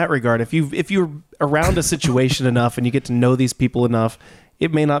 in that regard, if you're around a situation enough and you get to know these people enough,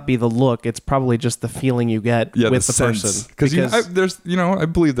 it may not be the look; it's probably just the feeling you get with the person. Because I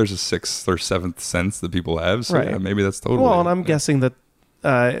believe there's a sixth or seventh sense that people have. So Right. yeah, maybe that's totally. Well, and I'm guessing that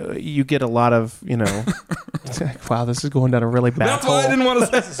you get a lot of, wow, this is going down a really bad That's hole. why I didn't want to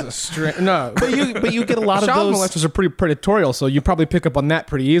say. This is a no. But you get a lot of Child those. molesters are pretty predatorial, so you probably pick up on that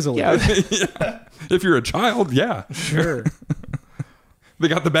pretty easily. Yeah, If you're a child, yeah. Sure. They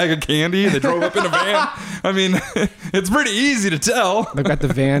got the bag of candy. They drove up in a van. I mean, it's pretty easy to tell. They've got the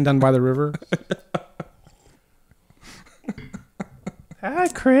van down by the river. hi,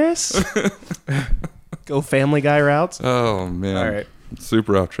 Chris. Go Family Guy routes. Oh man. All right.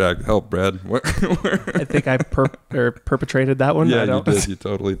 Super off track. Help, Brad. I think I perpetrated that one. Yeah, I you don't. did. You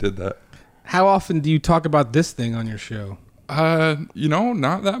totally did that. How often do you talk about this thing on your show? Not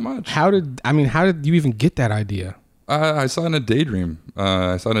that much. How did you even get that idea? I saw it in a daydream.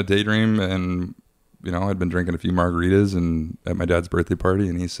 And I'd been drinking a few margaritas and at my dad's birthday party,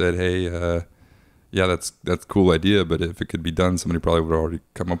 and he said, "Hey, yeah, that's a cool idea, but if it could be done, somebody probably would have already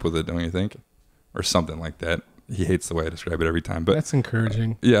come up with it, don't you think?" Or something like that. He hates the way I describe it every time, but That's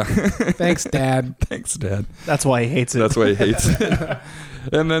encouraging. yeah. Thanks, Dad. Thanks, Dad. That's why he hates it. That's why he hates it.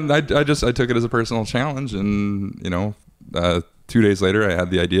 And then I took it as a personal challenge, and 2 days later, I had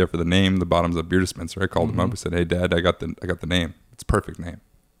the idea for the name, the Bottoms Up Beer Dispenser. I called him up. I said, "Hey, Dad, I got the name. It's a perfect name,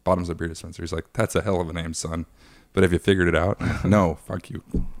 Bottoms Up Beer Dispenser." He's like, "That's a hell of a name, son. But have you figured it out?" No, fuck you.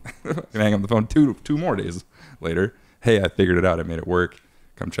 And I hang up the phone. Two more days later, "Hey, I figured it out. I made it work.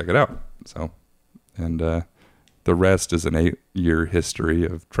 Come check it out." So, and the rest is an 8-year history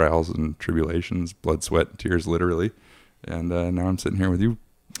of trials and tribulations, blood, sweat, and tears, literally. And now I'm sitting here with you,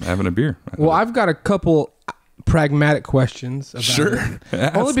 having a beer. Well, I've got a couple pragmatic questions about Sure. it.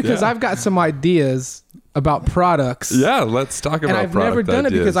 Yes, Only because yeah. I've got some ideas about products. Yeah, let's talk about And I've never product done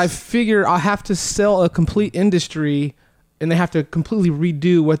it because I ideas. figure I'll have to sell a complete industry and they have to completely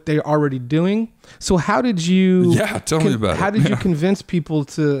redo what they're already doing. So how did you Yeah, tell me about it. How did you convince people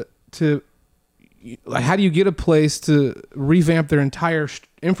to like, how do you get a place to revamp their entire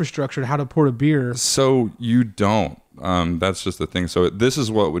infrastructure to how to pour a beer? So you don't. That's just the thing. So this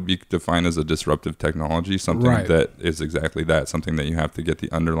is what would be defined as a disruptive technology, something Right. that is exactly that, something that you have to get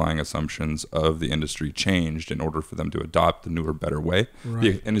the underlying assumptions of the industry changed in order for them to adopt the newer, better way.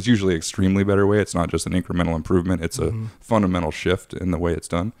 Right. And it's usually extremely better way. It's not just an incremental improvement. It's a fundamental shift in the way it's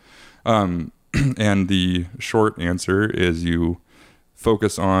done. And the short answer is you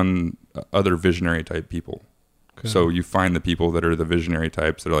focus on other visionary type people. Okay. So you find the people that are the visionary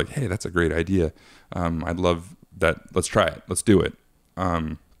types that are like, "Hey, that's a great idea. I'd love that. Let's try it. Let's do it."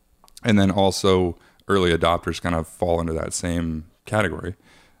 And then also early adopters kind of fall into that same category.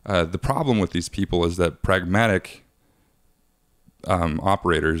 The problem with these people is that pragmatic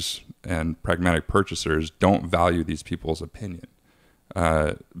operators and pragmatic purchasers don't value these people's opinion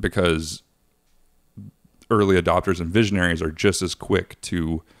because early adopters and visionaries are just as quick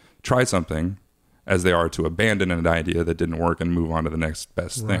to try something as they are to abandon an idea that didn't work and move on to the next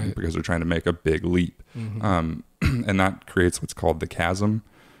best thing Right. because they're trying to make a big leap. And that creates what's called the chasm.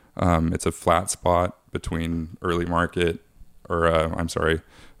 It's a flat spot between early market visionaries,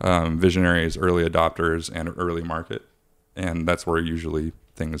 early adopters, and early market. And that's where usually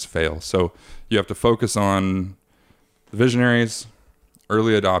things fail. So you have to focus on the visionaries,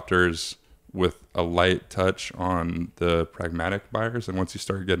 early adopters, with a light touch on the pragmatic buyers. And once you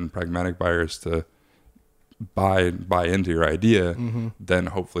start getting pragmatic buyers to buy into your idea, then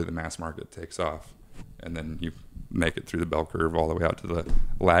hopefully the mass market takes off. And then you make it through the bell curve all the way out to the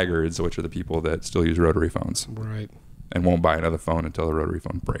laggards, which are the people that still use rotary phones Right. and won't buy another phone until the rotary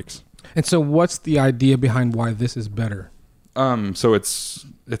phone breaks. And so what's the idea behind why this is better? So it's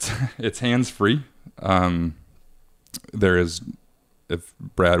hands-free. There is, if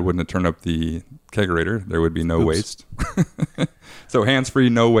Brad wouldn't have turned up the kegerator, there would be no waste. So hands-free,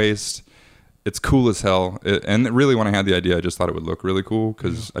 no waste. It's cool as hell. And really, when I had the idea, I just thought it would look really cool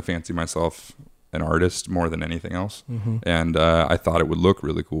because I fancy myself an artist more than anything else. And I thought it would look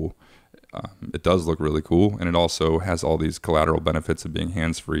really cool. it does look really cool, and it also has all these collateral benefits of being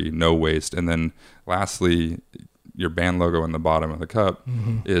hands-free, no waste, and then lastly, your band logo in the bottom of the cup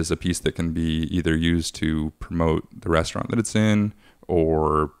is a piece that can be either used to promote the restaurant that it's in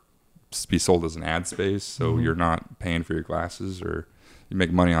or be sold as an ad space, so you're not paying for your glasses, or you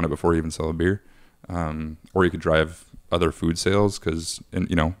make money on it before you even sell a beer. Or you could drive other food sales because,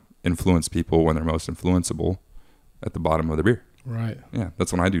 influence people when they're most influenceable at the bottom of the beer. Right. Yeah,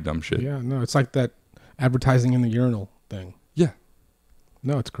 that's when I do dumb shit. Yeah, no, it's like that advertising in the urinal thing. Yeah.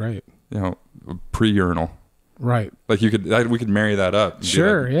 No, it's great. Pre-urinal. Right. Like we could marry that up. And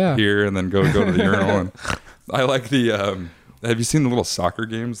Sure, yeah. Here and then go to the urinal. And I like the. Have you seen the little soccer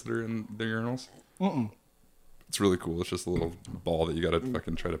games that are in the urinals? It's really cool. It's just a little ball that you got to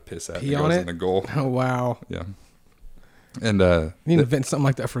fucking try to piss at. Pee It on goes it? in the goal. Oh, wow. Yeah. And You need to invent something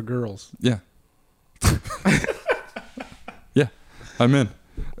like that for girls. yeah. Yeah, I'm in.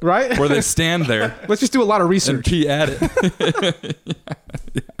 Right? Where they stand there Let's just do a lot of and research. pee at it.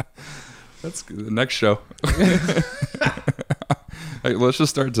 Yeah. That's good. The next show. Hey, let's just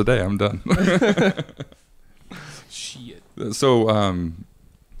start today. I'm done. Shit. So,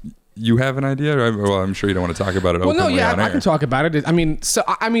 you have an idea? Well, I'm sure you don't want to talk about it Well, openly no, yeah, on I air. can talk about it. I mean,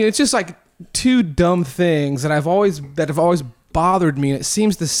 it's just like two dumb things that have always bothered me. And it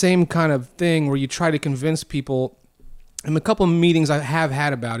seems the same kind of thing where you try to convince people. In the couple of meetings I have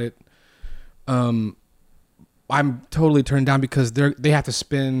had about it, I'm totally turned down because they have to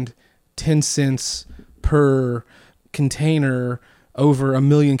spend 10 cents per container. Over 1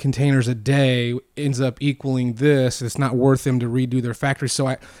 million containers a day ends up equaling this. It's not worth them to redo their factory.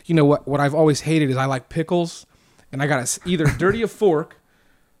 So what I've always hated is I like pickles, and I gotta either dirty a fork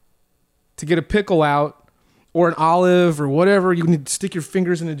to get a pickle out, or an olive or whatever. You need to stick your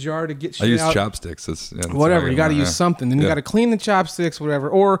fingers in a jar to get shit I use out. chopsticks. That's Whatever. what You got to yeah. use something. Then you Yeah. got to clean the chopsticks, whatever,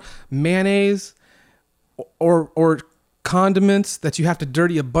 or mayonnaise, or condiments that you have to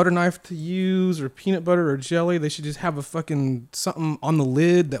dirty a butter knife to use, or peanut butter or jelly. They should just have a fucking something on the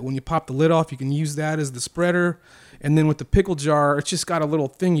lid that when you pop the lid off, you can use that as the spreader. And then with the pickle jar, it's just got a little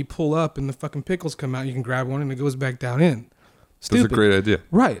thing you pull up and the fucking pickles come out. You can grab one and it goes back down in. That's a great idea.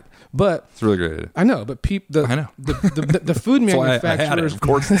 Right. But It's a really great idea. I know, but I know. the food That's why I manufacturers, had it. Of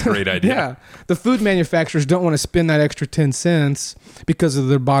course, it's a great idea. yeah, the food manufacturers don't want to spend that extra 10 cents because of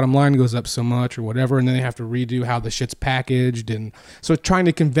their bottom line goes up so much or whatever, and then they have to redo how the shit's packaged, and so trying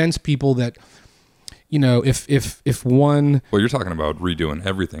to convince people that, if one Well, you're talking about redoing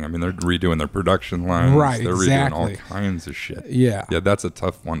everything. I mean, they're redoing their production lines. Right, They're exactly. redoing all kinds of shit. yeah. Yeah, that's a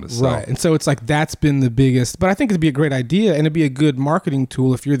tough one to sell. Right. And so it's like that's been the biggest, but I think it'd be a great idea and it'd be a good marketing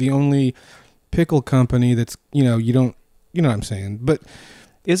tool if you're the only pickle company that's, you don't, you know what I'm saying? But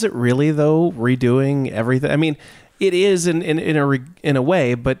Is it really though redoing everything? I mean, it is in a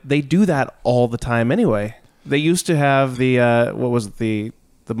way, but they do that all the time anyway. They used to have the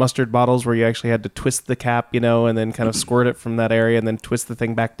mustard bottles where you actually had to twist the cap, and then kind of squirt it from that area and then twist the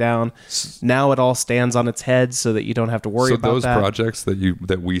thing back down. Now it all stands on its head so that you don't have to worry about those that. projects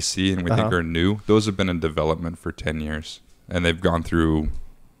that we see and we think are new, those have been in development for 10 years, and they've gone through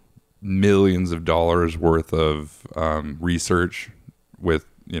millions of dollars worth of research with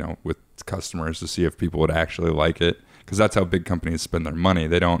customers to see if people would actually like it, because that's how big companies spend their money.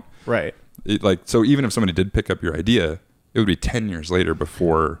 They don't Right. so even if somebody did pick up your idea, it would be 10 years later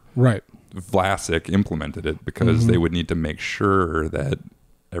before right. Vlasic implemented it, because they would need to make sure that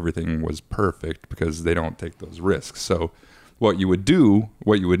everything was perfect, because they don't take those risks. So what you would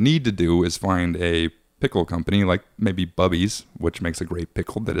need to do is find a pickle company like maybe Bubby's, which makes a great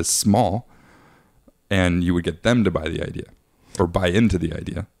pickle that is small, and you would get them to buy the idea or buy into the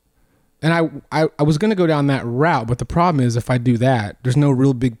idea. And I was going to go down that route, but the problem is if I do that, there's no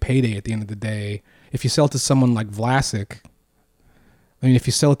real big payday at the end of the day. If you sell it to someone like Vlasic, I mean, if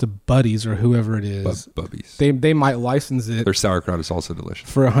you sell it to Buddies or whoever it is, Bubby's. they might license it Their sauerkraut is also delicious.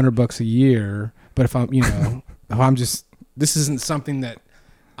 for $100 a year. But if I'm, this isn't something that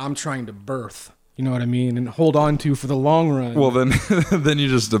I'm trying to birth. You know what I mean? And hold on to for the long run. Well, then then you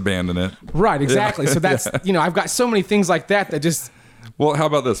just abandon it. right, exactly. So that's, I've got so many things like that just... Well, how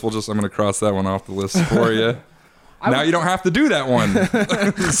about this? I'm going to cross that one off the list for you. Now you don't have to do that one.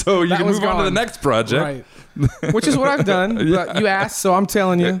 So you That can one's move on to the gone. next project. Right. Which is what I've done. But you asked, so I'm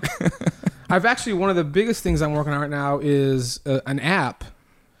telling you. I've actually, one of the biggest things I'm working on right now is an app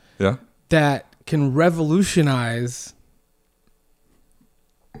Yeah. that can revolutionize.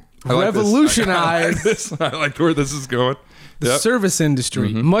 I like Revolutionize this. I like where this is going. the Yep. service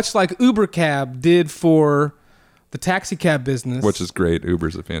industry, much like Uber Cab did for the taxi cab business. Which is great.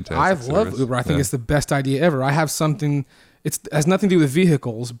 Uber's a fantastic I love service. Uber. I think Yeah. it's the best idea ever. I have something. It has nothing to do with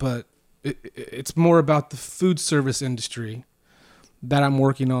vehicles, but it's more about the food service industry that I'm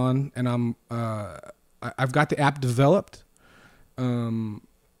working on, and I've got the app developed.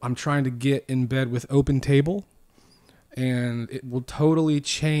 I'm trying to get in bed with OpenTable, and it will totally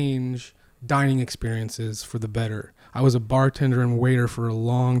change dining experiences for the better. I was a bartender and waiter for a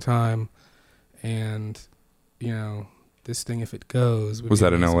long time, and this thing, if it goes, Was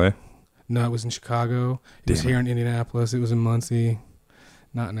that in LA? No, it was in Chicago. It was here in Indianapolis. It was in Muncie,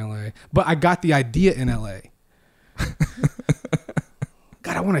 not in LA. But I got the idea in LA.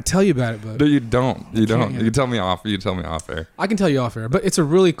 God, I want to tell you about it, but No, you don't. You don't. yet. You tell me off. You tell me off air. I can tell you off air. But it's a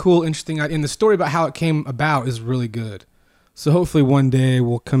really cool, interesting idea. And the story about how it came about is really good. So hopefully one day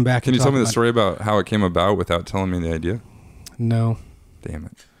we'll come back. Can and you tell talk me the about story about how it came about without telling me the idea? it. No. Damn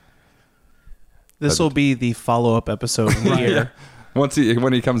it. This will be the follow-up episode in the year.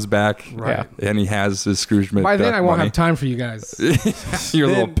 When he comes back, Right. and he has his Scrooge McDuck By then I won't money, have time for you guys. your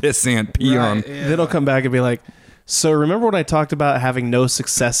little Then- pissant peon. Right, yeah. Then he'll come back and be like, so remember when I talked about having no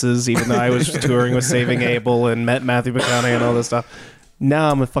successes, even though I was touring with Saving Abel and met Matthew McConaughey and all this stuff?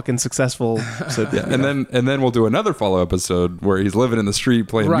 Now I'm a fucking successful. So, Yeah, and then we'll do another follow episode where he's living in the street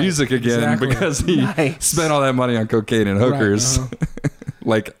playing Right, music again exactly. because he Nice. spent all that money on cocaine and hookers, Right,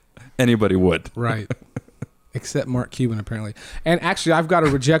 like anybody would. Right. Except Mark Cuban, apparently. And actually, I've got a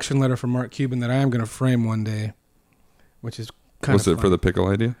rejection letter from Mark Cuban that I am going to frame one day, which is kind Was of it for the pickle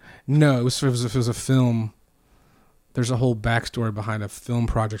idea? No, it was a film. There's a whole backstory behind a film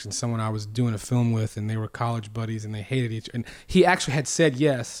project and someone I was doing a film with, and they were college buddies, and they hated each. And he actually had said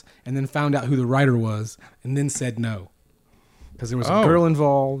yes, and then found out who the writer was, and then said no, because there was a Oh. girl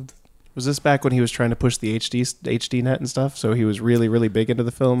involved. was this back when he was trying to push the HD net and stuff? So he was really, really big into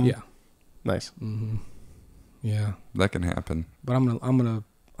the film. Yeah. Nice. Mm-hmm. Yeah. That can happen. But I'm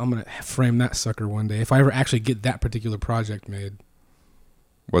gonna frame that sucker one day if I ever actually get that particular project made.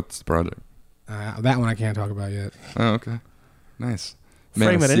 What's the project? That one I can't talk about yet. Oh, okay. Nice. Man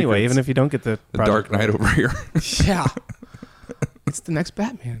Frame of it anyway, secrets. even if you don't get the The project Dark Knight right. over here. Yeah. It's the next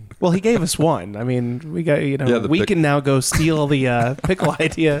Batman. Well, he gave us one. I mean, we got Yeah, the we pick- can now go steal the pickle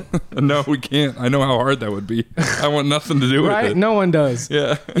idea. No, we can't. I know how hard that would be. I want nothing to do with Right? it. No one does.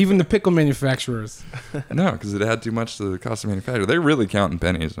 Yeah. Even the pickle manufacturers. No, because it had too much to the cost of manufacture. They really count in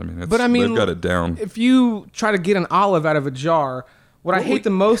pennies. I mean, it's, But I mean, they've got it down. If you try to get an olive out of a jar, what I hate the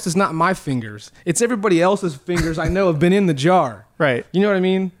most is not my fingers. It's everybody else's fingers I know have been in the jar. Right. You know what I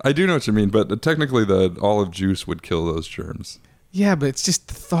mean? I do know what you mean, but technically the olive juice would kill those germs. Yeah, but it's just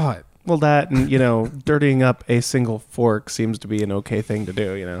the thought. Well, that and dirtying up a single fork seems to be an okay thing to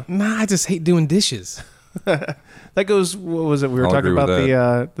do. Nah, I just hate doing dishes. That goes. What was it? We were I'll talking agree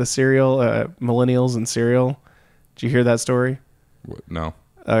about with the cereal, millennials and cereal. Did you hear that story? No.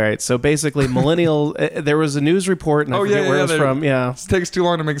 All right. So basically, millennial. There was a news report, and I forget where it was from. Yeah, It takes too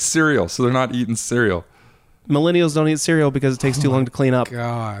long to make cereal, so they're not eating cereal. millennials don't eat cereal because it takes too long to clean up.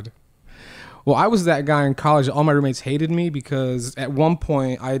 God. Well, I was that guy in college. All my roommates hated me because at one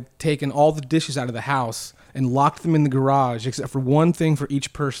point I had taken all the dishes out of the house and locked them in the garage, except for one thing for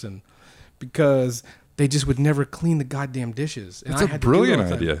each person, because they just would never clean the goddamn dishes. And It's I a had to do it all brilliant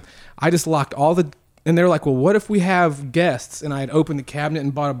the time. idea. I just locked all the, and they were like, "Well, what if we have guests?" And I had opened the cabinet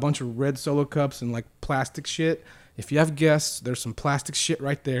and bought a bunch of red Solo cups and like plastic shit. If you have guests, there's some plastic shit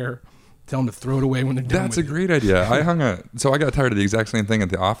right there. Tell them to throw it away when they're done. That's a with it. great idea. I got tired of the exact same thing at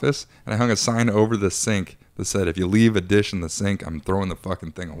the office, and I hung a sign over the sink that said, "If you leave a dish in the sink, I'm throwing the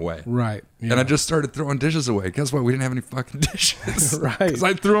fucking thing away." Right. Yeah. And I just started throwing dishes away. Guess what? We didn't have any fucking dishes. Right. Because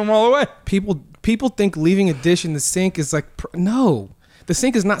I threw them all away. People think leaving a dish in the sink is like no. The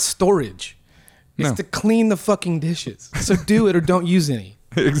sink is not storage. It's No. to clean the fucking dishes. So do it or don't use any.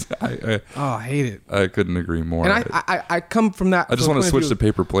 Exactly. Oh, I hate it. I couldn't agree more. And I come from that. I just want to switch to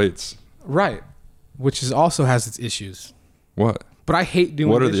paper plates. right, which is also has its issues. What? But I hate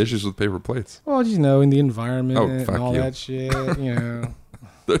doing. What are dishes. the issues with paper plates? Well, in the environment Oh, and fuck all you. that shit,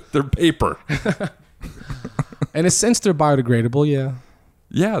 They're paper. And since they're biodegradable, yeah.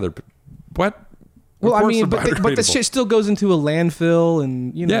 Yeah, they're what? Well, Of I course mean, they're but the biodegradable. shit still goes into a landfill,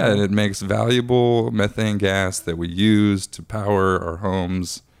 and Yeah, and it makes valuable methane gas that we use to power our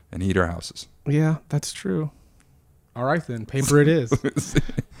homes and heat our houses. Yeah, that's true. All right then, paper it is.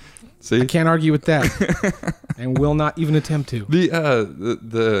 See, I can't argue with that, and will not even attempt to.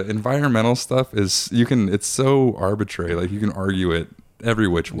 the environmental stuff is it's so arbitrary. Like you can argue it every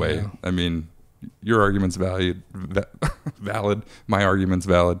which way. Yeah. I mean, your argument's valid. My argument's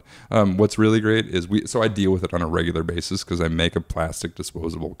valid. What's really great is I deal with it on a regular basis because I make a plastic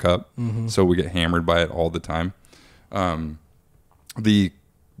disposable cup, so we get hammered by it all the time.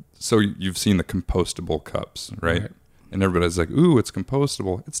 So you've seen the compostable cups, right? And everybody's like, ooh, it's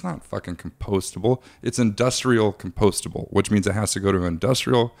compostable. It's not fucking compostable. It's industrial compostable, which means it has to go to an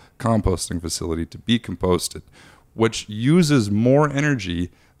industrial composting facility to be composted, which uses more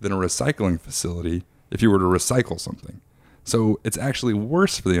energy than a recycling facility if you were to recycle something. So it's actually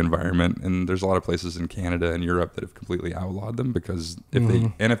worse for the environment. And there's a lot of places in Canada and Europe that have completely outlawed them because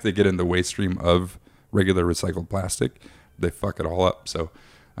if they get in the waste stream of regular recycled plastic, they fuck it all up. So,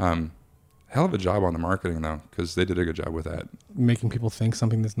 hell of a job on the marketing though, because they did a good job with that. Making people think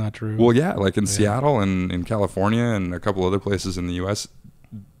something that's not true. Well, yeah, like in Seattle and in California and a couple other places in the U.S.,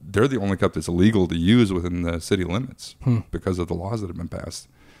 they're the only cup that's illegal to use within the city limits because of the laws that have been passed.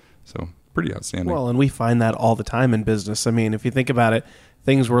 So pretty outstanding. Well, and we find that all the time in business. I mean, if you think about it,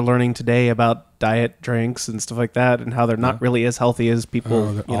 things we're learning today about diet drinks and stuff like that and how they're not really as healthy as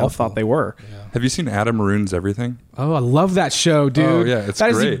people thought they were. Yeah. Have you seen Adam Maroon's Everything? Oh, I love that show, dude. Oh, yeah, it's That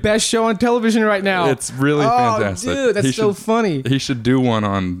is great. the best show on television right now. It's really fantastic. Dude, that's so funny. He should do one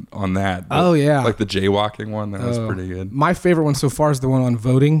on that. Oh, yeah. Like the jaywalking one. That was pretty good. My favorite one so far is the one on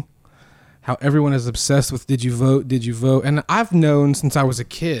voting. How everyone is obsessed with did you vote, did you vote? And I've known since I was a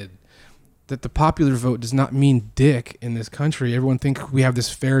kid that the popular vote does not mean dick in this country. Everyone thinks we have this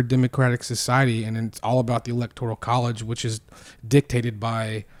fair democratic society, and it's all about the Electoral College, which is dictated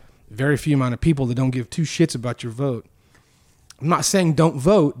by very few amount of people that don't give two shits about your vote. I'm not saying don't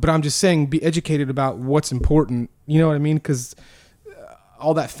vote, but I'm just saying be educated about what's important. You know what I mean? Because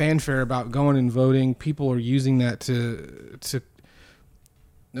all that fanfare about going and voting, people are using that to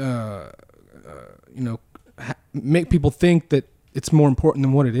make people think that it's more important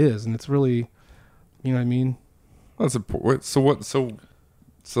than what it is, and it's really, you know what I mean? That's so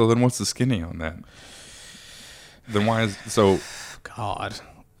then what's the skinny on that? Then why is so? God,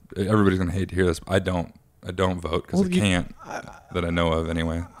 everybody's gonna hate to hear this. But I don't vote because I can't that I know of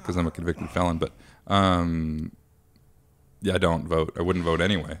anyway because I'm a convicted felon. But I don't vote. I wouldn't vote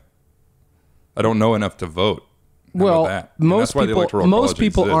anyway. I don't know enough to vote. Well, most people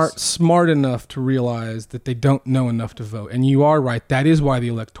exists. aren't smart enough to realize that they don't know enough to vote. And you are right. That is why the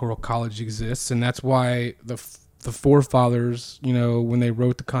Electoral College exists. And that's why the forefathers, you know, when they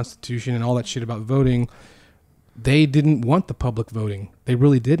wrote the Constitution and all that shit about voting, they didn't want the public voting. They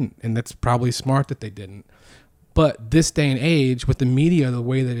really didn't. And that's probably smart that they didn't. But this day and age, with the media the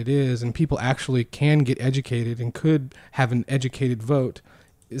way that it is, and people actually can get educated and could have an educated vote,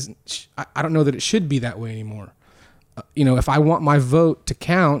 I don't know that it should be that way anymore. You know, if I want my vote to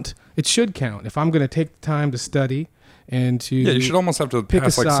count, it should count. If I'm going to take the time to study and to you should almost have to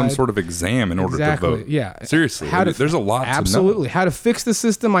pass like some sort of exam in order to vote. Yeah, seriously, there's a lot absolutely. to know. How to fix the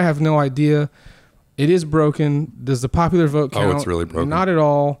system, I have no idea. It is broken. Does the popular vote count? Oh, it's really broken. Not at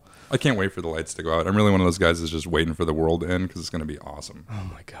all. I can't wait for the lights to go out. I'm really one of those guys that's just waiting for the world to end because it's going to be awesome. Oh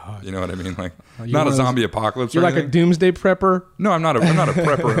my God! You know what I mean? Like not a zombie apocalypse. You're or like anything. a doomsday prepper. No, I'm not a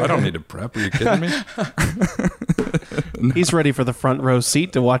prepper. I don't need to prep. Are you kidding me? He's ready for the front row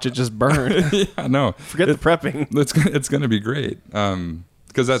seat to watch it just burn. Yeah, no. Forget the prepping. It's going to be great.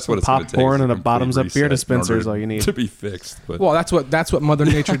 Because that's what it's going to take. Popcorn and a bottoms-up beer dispenser is all you need to be fixed. But well, that's what Mother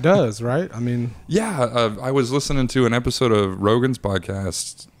Nature does, right? I mean, yeah. I was listening to an episode of Rogan's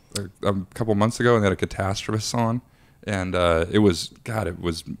podcast a couple months ago, and they had a catastrophist on, and it was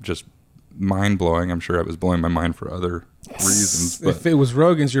just mind blowing. I'm sure it was blowing my mind for other reasons. But if it was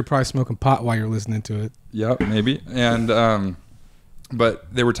Rogan's, you're probably smoking pot while you're listening to it. Yeah, maybe. And but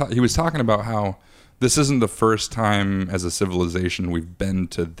he was talking about how this isn't the first time as a civilization we've been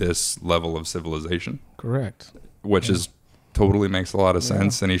to this level of civilization. Correct. Which is totally makes a lot of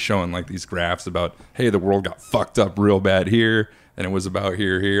sense. And he's showing like these graphs about, hey, the world got fucked up real bad here, and it was about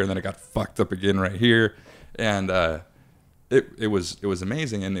here, and then it got fucked up again right here, and it was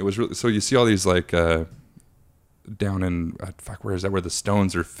amazing. And it was really, so you see all these like down in where is that, where the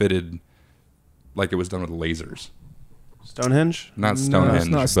stones are fitted like it was done with lasers. Stonehenge? Not Stonehenge.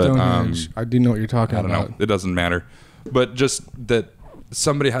 No, it's not Stonehenge. I do know what you're talking about. I don't know. It doesn't matter. But just that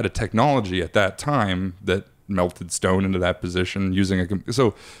somebody had a technology at that time that melted stone into that position using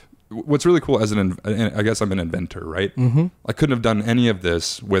so what's really cool as I guess I'm an inventor, right? Mm-hmm. I couldn't have done any of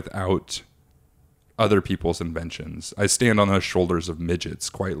this without other people's inventions. I stand on the shoulders of midgets,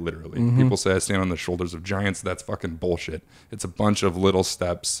 quite literally. Mm-hmm. People say I stand on the shoulders of giants. That's fucking bullshit. It's a bunch of little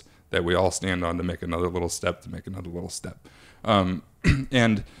steps that we all stand on to make another little step, to make another little step.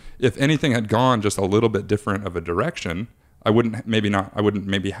 And if anything had gone just a little bit different of a direction, I wouldn't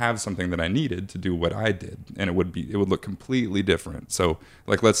maybe have something that I needed to do what I did, and it would look completely different. So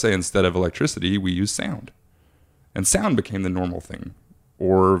like, let's say instead of electricity, we use sound, and sound became the normal thing,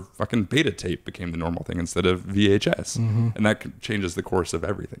 or fucking beta tape became the normal thing instead of VHS. Mm-hmm. And that changes the course of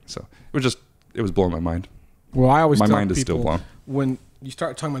everything. So it was blowing my mind. Well, I always My tell mind is still people, blown. when you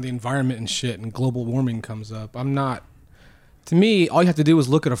start talking about the environment and shit and global warming comes up, to me, all you have to do is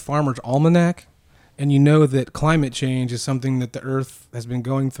look at a farmer's almanac and you know that climate change is something that the earth has been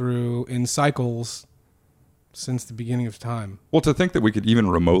going through in cycles since the beginning of time. Well, to think that we could even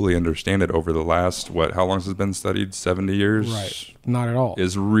remotely understand it over the last, how long has it been studied? 70 years? Right. Not at all.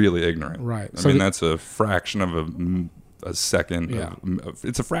 Is really ignorant. Right. I mean, that's a fraction of a second. Yeah.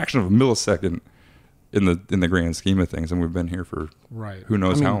 It's a fraction of a millisecond in the grand scheme of things, and we've been here for right. who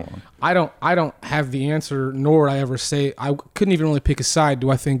knows how long. I don't have the answer, nor would I ever say. I couldn't even really pick a side. Do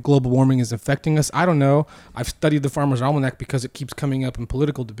I think global warming is affecting us? I don't know. I've studied the Farmer's Almanac because it keeps coming up in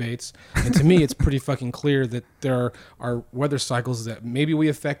political debates, and to me, it's pretty fucking clear that there are weather cycles that maybe we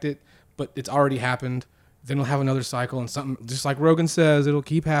affect it, but it's already happened. Then we'll have another cycle, and something just like Rogan says, it'll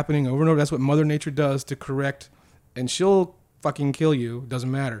keep happening over and over. That's what Mother Nature does to correct, and she'll fucking kill you.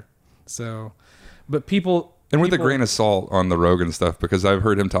 Doesn't matter. So. But people... And with a grain of salt on the Rogan stuff, because I've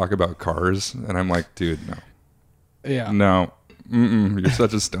heard him talk about cars, and I'm like, dude, no. Yeah. No. You're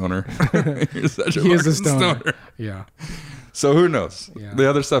such a stoner. You're such a He is a stoner. Yeah. So who knows? Yeah. The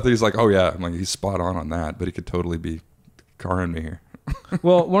other stuff that he's like, oh yeah, I'm like, he's spot on that, but he could totally be carring me here.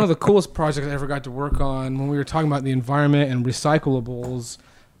 Well, one of the coolest projects I ever got to work on when we were talking about the environment and recyclables,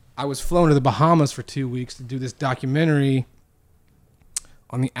 I was flown to the Bahamas for 2 weeks to do this documentary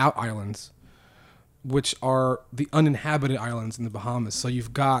on the Out Islands, which are the uninhabited islands in the Bahamas. So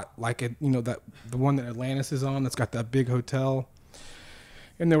you've got the one that Atlantis is on, that's got that big hotel.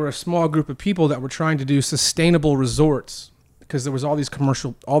 And there were a small group of people that were trying to do sustainable resorts because there was all this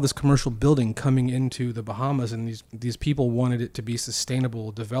commercial building coming into the Bahamas, and these people wanted it to be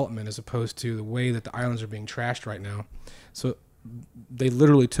sustainable development as opposed to the way that the islands are being trashed right now. So they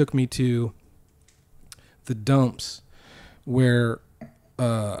literally took me to the dumps where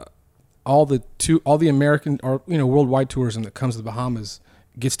all the American or worldwide tourism that comes to the Bahamas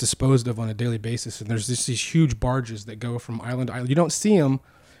gets disposed of on a daily basis, and there's just these huge barges that go from island to island. You don't see them.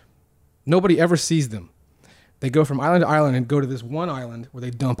 Nobody ever sees them. They go from island to island and go to this one island where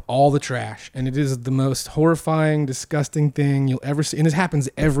they dump all the trash, and it is the most horrifying, disgusting thing you'll ever see, and it happens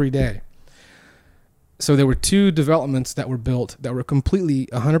every day. So there were 2 developments that were built that were completely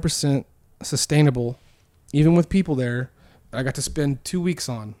 100% sustainable, even with people there. I got to spend 2 weeks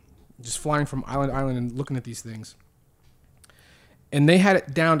on, just flying from island to island and looking at these things. And they had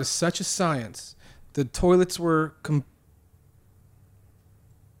it down to such a science. The toilets were,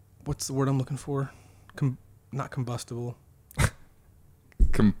 what's the word I'm looking for? Not combustible.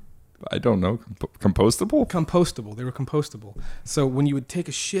 I don't know. Compostable? Compostable. They were compostable. So when you would take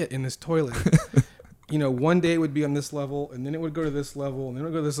a shit in this toilet, one day it would be on this level, and then it would go to this level, and then it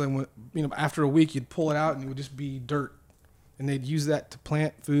would go to this level. After a week, you'd pull it out, and it would just be dirt. And they'd use that to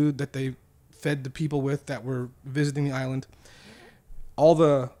plant food that they fed the people with that were visiting the island. All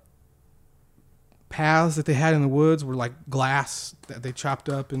the paths that they had in the woods were like glass that they chopped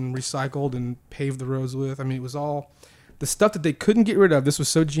up and recycled and paved the roads with. I mean, it was all the stuff that they couldn't get rid of. This was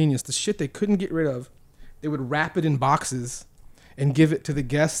so genius. The shit they couldn't get rid of, they would wrap it in boxes and give it to the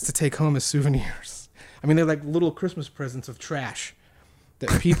guests to take home as souvenirs. I mean, they're like little Christmas presents of trash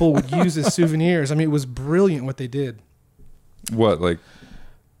that people would use as souvenirs. I mean, it was brilliant what they did. What, like?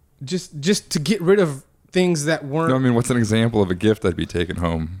 Just to get rid of things that weren't. No, I mean, what's an example of a gift that'd be taken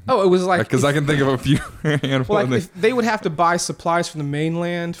home? Oh, it was like, because I can think of a few handful. Well, if they would have to buy supplies from the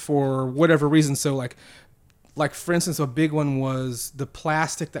mainland for whatever reason. So like for instance, a big one was the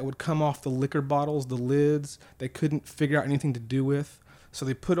plastic that would come off the liquor bottles, the lids. They couldn't figure out anything to do with, so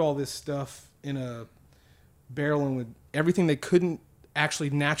they put all this stuff in a barrel, and with everything they couldn't actually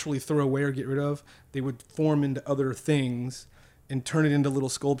naturally throw away or get rid of, they would form into other things and turn it into little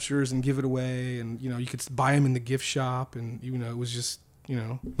sculptures and give it away. And you could buy them in the gift shop, and it was just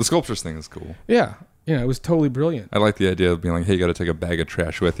the sculptures thing is cool. Yeah, it was totally brilliant. I like the idea of being like, hey, you got to take a bag of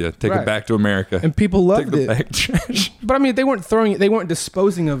trash with you, take it back to America, and people loved take it. The bag of trash. But I mean, they weren't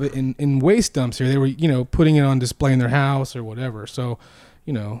disposing of it in waste dumps here. They were putting it on display in their house or whatever. So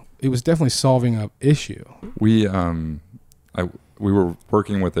it was definitely solving an issue. We were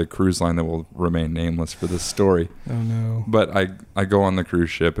working with a cruise line that will remain nameless for this story. Oh no! But I go on the cruise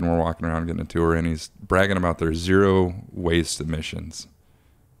ship and we're walking around getting a tour, and he's bragging about their 0 waste emissions,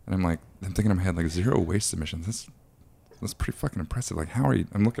 and I'm thinking in my head, like, 0 waste emissions. That's pretty fucking impressive. Like, how are you?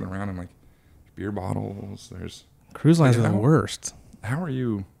 I'm looking around. I'm like, beer bottles. There's cruise lines are the worst. How are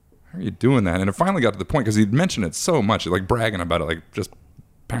you doing that? And it finally got to the point because he'd mentioned it so much, like bragging about it, like just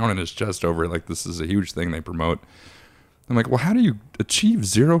pounding his chest over it, like this is a huge thing they promote. I'm like, well, how do you achieve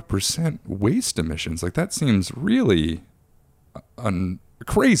 0% waste emissions? Like, that seems really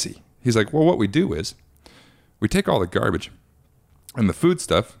crazy. He's like, well, what we do is we take all the garbage and the food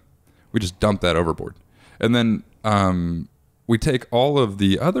stuff, we just dump that overboard. And then we take all of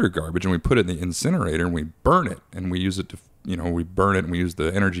the other garbage and we put it in the incinerator and we burn it, and we use it to, we burn it and we use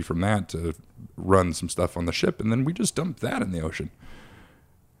the energy from that to run some stuff on the ship, and then we just dump that in the ocean.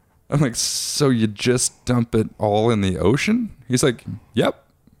 I'm like, so you just dump it all in the ocean? He's like, yep.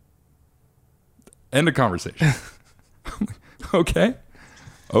 End of conversation. I'm like,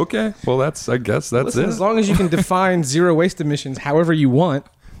 okay. Well, I guess that's Listen, it. as long as you can define zero waste emissions however you want,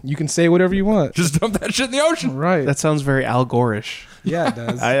 you can say whatever you want. Just dump that shit in the ocean. Right. That sounds very Al Gore-ish. Yeah, it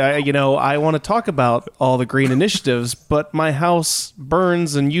does. I want to talk about all the green initiatives, but my house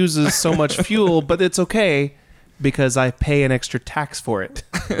burns and uses so much fuel, but it's okay because I pay an extra tax for it.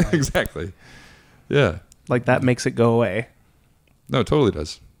 Exactly. Yeah. Like that makes it go away. No, it totally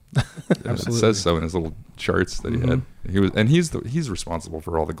does. Yeah, Absolutely. It says so in his little charts that he had. He's responsible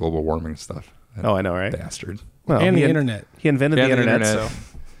for all the global warming stuff. That Oh, I know, right? bastard. Well, and the he internet. He invented And the the internet, internet. so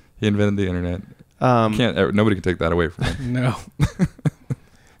He invented the internet. Nobody can take that away from him. No.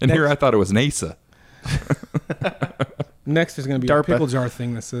 And here I thought it was NASA. Next there's going to be DARPA. a pickle jar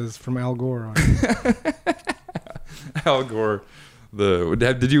thing that says from Al Gore on it. Al Gore.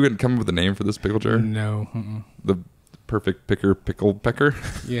 Did you come up with a name for this pickle jar? No. Mm-mm. The perfect pickle pecker.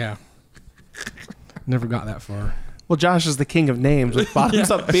 Yeah. Never got that far. well, Josh is the king of names with bottoms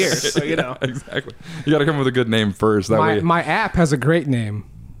up beer, so Exactly. You got to come up with a good name first. That way. My app has a great name,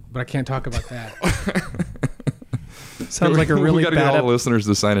 but I can't talk about that. Sounds like a really we got to get bad. all the listeners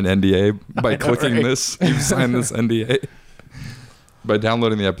to sign an NDA by clicking right? this. You've signed this NDA. By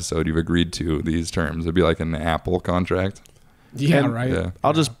downloading the episode, you've agreed to these terms. It'd be like an Apple contract. Yeah, And- right. Yeah.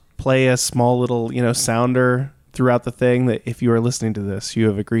 I'll just play a small little, sounder throughout the thing that if you are listening to this, you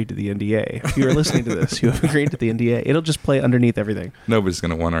have agreed to the NDA. If you are listening to this, you have agreed to the NDA. It'll just play underneath everything. Nobody's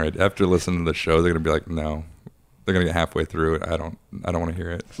gonna want to. After listening to the show, they're gonna be like, no. They're gonna get halfway through it. I don't want to hear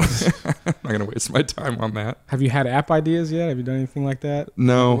it. I'm not gonna waste my time on that. Have you had app ideas yet? Have you done anything like that?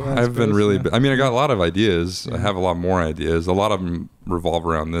 No, Well, I've been suppose, really. yeah. I mean, I got a lot of ideas. I Yeah. have a lot more ideas. A lot of them revolve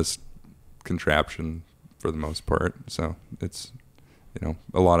around this contraption for the most part. So it's,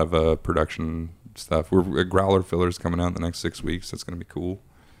 a lot of production stuff. A growler filler's coming out in the next 6 weeks. That's going to be cool.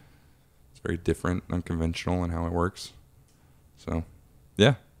 It's very different, unconventional in how it works. So,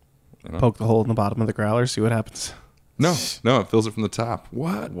 yeah. Poke the hole in the bottom of the growler, see what happens. No, it fills it from the top.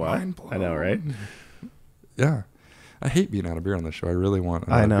 What? Mind blown. I know, right? Yeah. I hate being out of beer on the show. I really want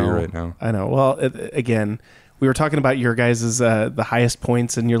I another know. beer right now. I know. Well, again, we were talking about your guys' the highest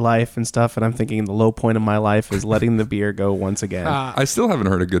points in your life and stuff, and I'm thinking the low point of my life is letting the beer go once again. I still haven't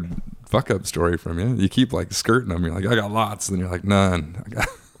heard a good fuck up story from you. You keep like skirting them. You're like, I got lots, and you're like, none.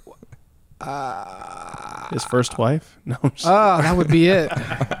 His first wife? No. I'm just- that would be it.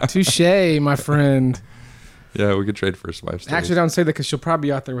 Touche, my friend. Yeah, we could trade first wife stories. Actually, don't say that because she'll probably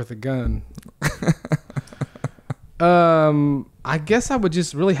be out there with a gun. I guess I would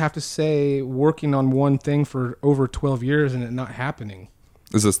just really have to say working on one thing for over 12 years and it not happening.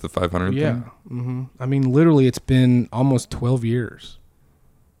 Is this the 500 Yeah. thing? Hmm. I mean, literally, it's been almost 12 years.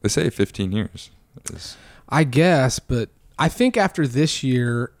 They say 15 years. I guess, but I think after this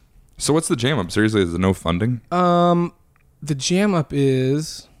year, So what's the jam up? Seriously, is there no funding? the jam up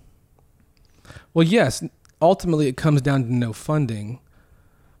is, well, yes, ultimately it comes down to no funding.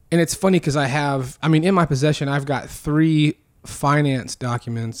 And it's funny because in my possession, I've got 3 finance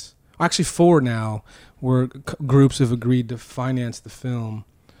documents, actually 4 now, where groups have agreed to finance the film,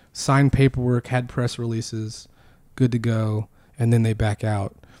 signed paperwork, had press releases, good to go, and then they back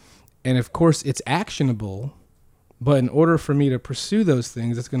out. And of course, it's actionable, but in order for me to pursue those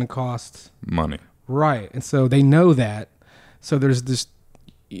things, it's going to cost Money. right. And so they know that. So there's this.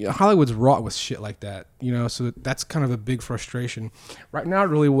 Hollywood's wrought with shit like that, so that's kind of a big frustration. Right now,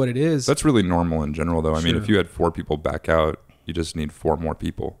 really what it is. That's really normal in general, though. I mean, Sure. if you had 4 people back out, you just need 4 more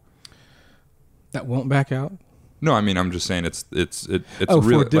people. that won't back out. No, I mean, I'm just saying it's Oh,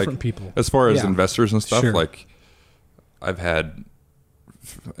 really for different like, people. as far as Yeah. investors and stuff, Sure. like I've had,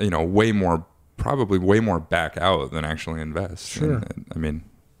 probably way more back out than actually invest. Sure. And, I mean,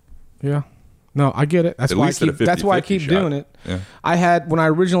 Yeah. No, I get it. That's At why I least at a keep. That's why I 50-50 keep shot. doing it. yeah. When I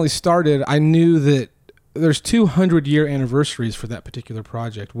originally started, I knew that there's 200-year anniversaries for that particular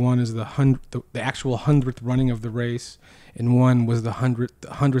project. One is the actual 100th running of the race, and one was the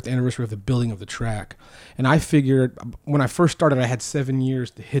 100th anniversary of the building of the track. And I figured when I first started, I had 7 years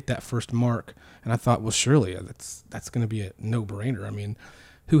to hit that first mark, and I thought, well, surely that's going to be a no-brainer. I mean,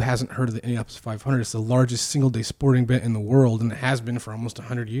 who hasn't heard of the Indianapolis 500? It's the largest single-day sporting event in the world, and it has been for almost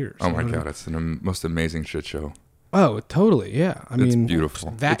 100 years. Oh my You know what I mean? God, it's the most amazing shit show. Oh, totally. Yeah. I It's mean,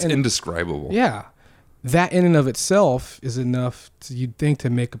 beautiful. That It's and indescribable. yeah. that in and of itself is enough you'd think to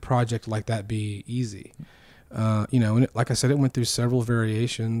make a project like that be easy. And like I said, it went through several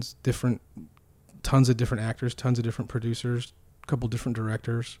variations, tons of different actors, tons of different producers, a couple different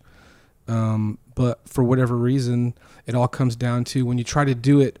directors. But for whatever reason, it all comes down to when you try to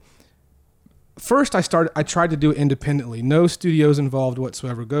do it. First, I tried to do it independently. No studios involved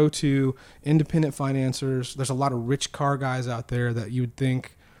whatsoever. Go to independent financiers. There's a lot of rich car guys out there that you would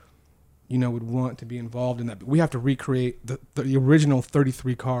think, would want to be involved in that. But we have to recreate the original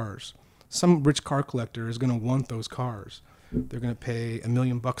 33 cars. Some rich car collector is going to want those cars. They're going to pay $1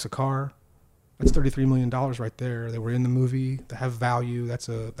 million a car. That's $33 million right there. They were in the movie. They have value. That's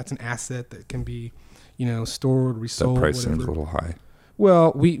an asset that can be, stored, resold. That price whatever. seems a little high.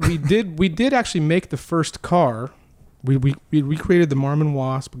 Well, we did actually make the first car. We recreated the Marmon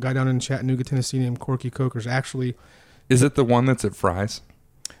Wasp. A guy down in Chattanooga, Tennessee named Corky Cokers. Actually, is it the one that's at Fry's?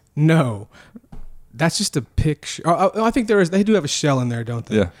 No, that's just a picture. I think there is. They do have a shell in there, don't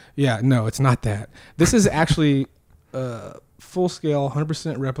they? Yeah. Yeah. No, it's not that. This is actually full scale,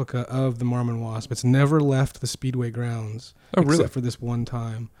 100% replica of the Marmon Wasp. It's never left the Speedway grounds. Oh, really? Except for this one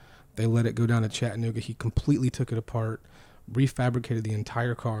time, they let it go down to Chattanooga. He completely took it apart, refabricated the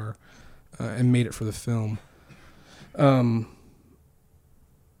entire car, and made it for the film.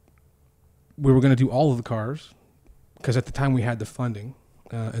 We were going to do all of the cars because at the time we had the funding,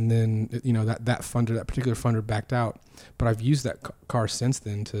 and then that particular funder backed out. But I've used that car since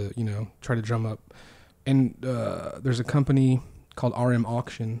then to try to drum up. And there's a company called RM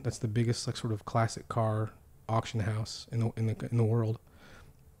Auction that's the biggest sort of classic car auction house in the world.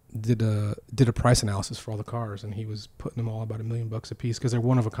 Did a price analysis for all the cars, and he was putting them all about $1 million a piece because they're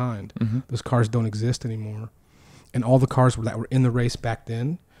one of a kind. Mm-hmm. Those cars don't exist anymore, and all the cars that were in the race back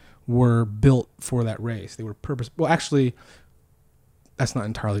then were built for that race. They were well, actually, that's not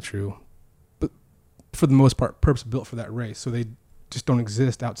entirely true, but for the most part, purpose built for that race. So they just don't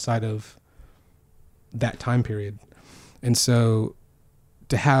exist outside of that time period, and so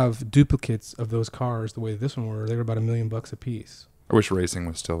to have duplicates of those cars the way this one were, they were about $1 million a piece. I wish racing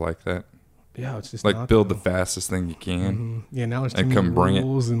was still like that. Yeah, it's just like not, build though. the fastest thing you can. Mm-hmm. Yeah, now there's too And many come bring it.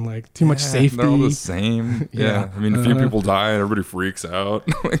 rules and like too much safety. They're all the same. Yeah. I mean, a few people die and everybody freaks out.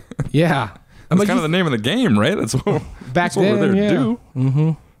 Yeah, That's kind of the name of the game, right? That's what back that's what then. we're there Yeah. to do.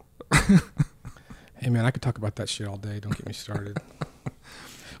 Mm-hmm. Hey man, I could talk about that shit all day. Don't get me started.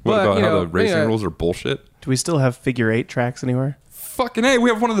 What But, about you how know, the racing yeah. rules are bullshit? Do we still have figure 8 tracks anywhere? Fucking A, we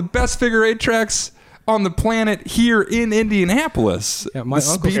have one of the best figure 8 tracks on the planet here in Indianapolis. Yeah, my the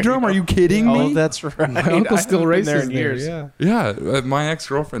uncle- Speedrome, are you kidding Oh, me? that's right. My uncle I still haven't been races there in there. years. Yeah. Yeah, my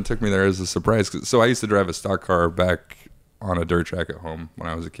ex-girlfriend took me there as a surprise. So I used to drive a stock car back on a dirt track at home when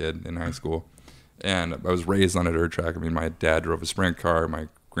I was a kid in high school. And I was raised on a dirt track. I mean, my dad drove a sprint car. My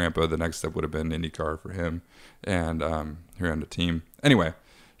grandpa, the next step would have been IndyCar for him. And he ran the team. Anyway,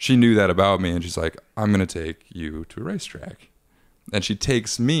 she knew that about me, and she's like, I'm going to take you to a racetrack. And she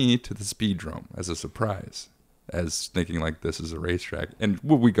takes me to the Speedrome as a surprise, as thinking like this is a racetrack. And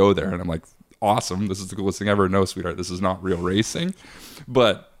we go there, and I'm like, awesome. This is the coolest thing ever. No, sweetheart, this is not real racing.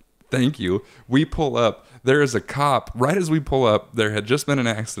 But thank you. We pull up. There is a cop. Right as we pull up, there had just been an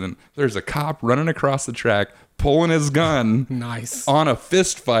accident. There's a cop running across the track, pulling his gun Nice. on a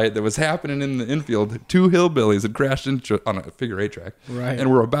fist fight that was happening in the infield. Two hillbillies had crashed into on a figure 8 track. Right.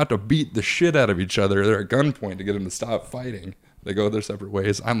 And were about to beat the shit out of each other. They're at gunpoint to get them to stop fighting. They go their separate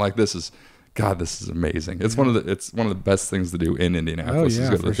ways. I'm like, this is amazing. It's one of the best things to do in Indianapolis Oh, yeah, is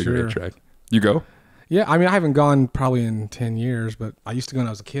go to the for figure 8 sure. track. You go? Yeah, I mean, I haven't gone probably in 10 years, but I used to go when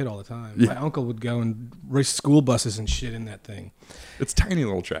I was a kid all the time. Yeah. My uncle would go and race school buses and shit in that thing. It's tiny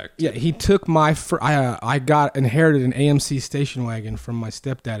little track. Yeah, he took I inherited an AMC station wagon from my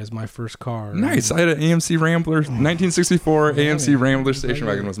stepdad as my first car. Nice. I had an AMC Rambler, 1964 Yeah, AMC man. Rambler station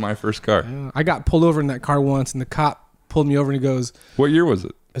wagon was my first car. Yeah, I got pulled over in that car once, and the cop pulled me over, and he goes, What year was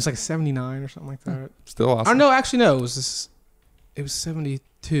it? "It's like 79 or something like that." Still Or awesome. no, actually no, it was 72.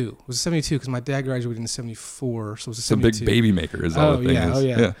 It was 72 because my dad graduated in 74, so it was a It's a 72. big baby maker is all Oh the thing yeah, is. oh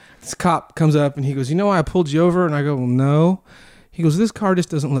yeah. This cop comes up and he goes, "You know why I pulled you over?" And I go, "Well, no." He goes, "This car just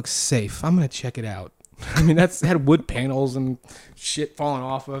doesn't look safe. I'm gonna check it out." I mean, it had wood panels and shit falling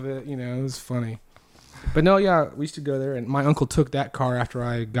off of it. You know, it was funny. But no, yeah, we used to go there, and my uncle took that car after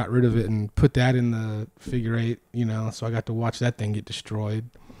I got rid of it and put that in the figure 8. You know, so I got to watch that thing get destroyed.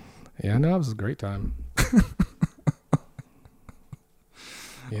 Yeah, no, it was a great time.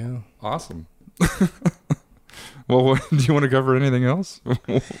 Yeah. Awesome. Well, do you want to cover anything else?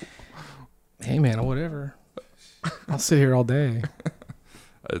 Hey man, whatever. I'll sit here all day.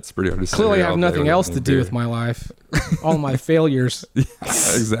 It's pretty hard to say. Clearly, I have nothing else to do with my life. All my failures.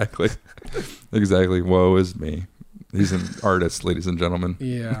 Exactly. Exactly. Woe is me. He's an artist, ladies and gentlemen.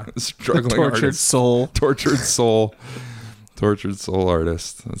 Yeah. Struggling Tortured artist. soul. Tortured soul. Tortured soul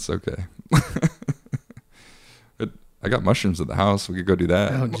artist. That's okay. I got mushrooms at the house. We could go do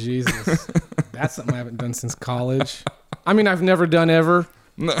that. Oh, Jesus. That's something I haven't done since college. I mean, I've never done ever.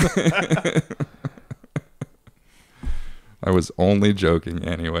 I was only joking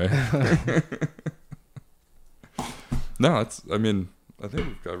anyway. No, I think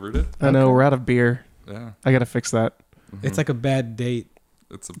we've covered it. I know, we're out of beer. Yeah. I got to fix that. It's like a bad date.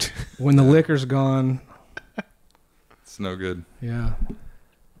 It's When the liquor's gone. it's no good. Yeah.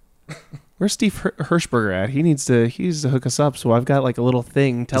 Where's Steve Hirschberger at? He needs to hook us up. So I've got like a little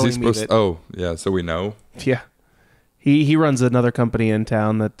thing telling Is he me supposed that. oh, yeah, so we know. Yeah. He runs another company in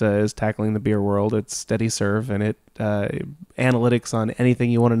town that is tackling the beer world. It's Steady Serve, and it analytics on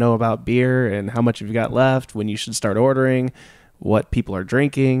anything you want to know about beer and how much you've got left, when you should start ordering, what people are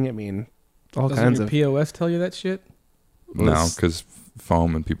drinking. I mean, all Doesn't kinds your of. POS tell you that shit? No, because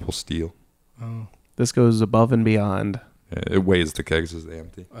foam and people steal. Oh. This goes above and beyond. It weighs the kegs as they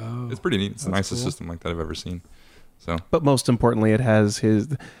empty. Oh. It's pretty neat. It's the That's nicest cool. system like that I've ever seen. So But most importantly, it has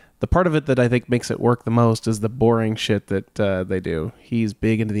the part of it that I think makes it work the most is the boring shit that they do. He's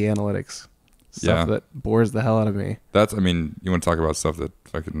big into the analytics. Stuff that bores the hell out of me. that's, you want to talk about stuff that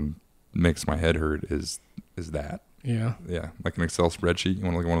fucking makes my head hurt is that. Yeah. Yeah, like an Excel spreadsheet. You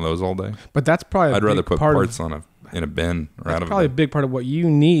want to look at one of those all day? But that's probably I'd rather big put part parts of, in a bin or that's out of probably a a bin. big part of what you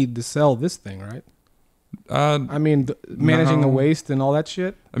need to sell this thing, right? I mean, managing the no. waste and all that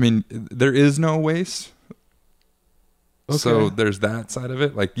shit. There is no waste. Okay. So there's that side of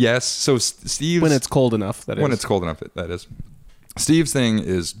it. Like, yes. So Steve's When it's cold enough, that is. when it's cold enough, that is. Steve's thing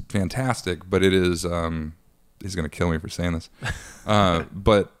is fantastic, but it is. He's gonna kill me for saying this,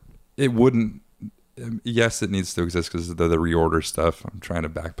 but it wouldn't. Yes, it needs to exist because of the reorder stuff. I'm trying to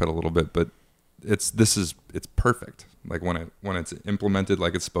backpedal a little bit, but it's perfect. Like when it's implemented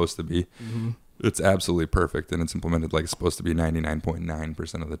like it's supposed to be, it's absolutely perfect, and it's implemented like it's supposed to be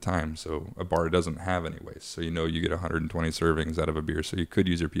 99.9% of the time. So a bar doesn't have any waste. So you get 120 servings out of a beer. So you could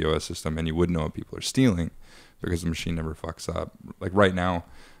use your POS system, and you would know what people are stealing because the machine never fucks up. Like right now,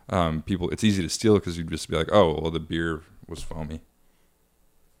 it's easy to steal because you'd just be like, oh, well, the beer was foamy.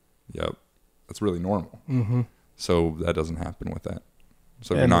 Yep, that's really normal. Mm-hmm. So that doesn't happen with that.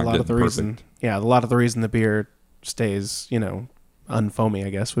 So and you're not a lot getting of the perfect. reason, a lot of the reason the beer stays, unfoamy, I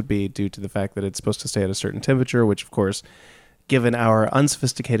guess, would be due to the fact that it's supposed to stay at a certain temperature, which, of course, given our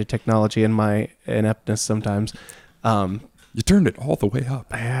unsophisticated technology and my ineptness sometimes, You turned it all the way up.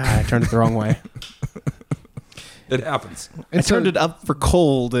 I turned it the wrong way. It happens. I turned it up for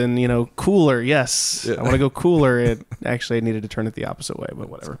cold and, cooler. Yes. Yeah. I want to go cooler. I needed to turn it the opposite way, but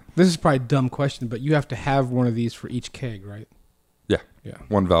whatever. This is probably a dumb question, but you have to have one of these for each keg, right? Yeah. Yeah.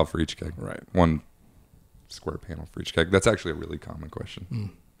 One valve for each keg. Right. One square panel for each keg. That's actually a really common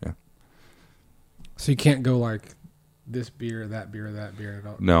question. Yeah. So you can't go like this beer, that beer, that beer at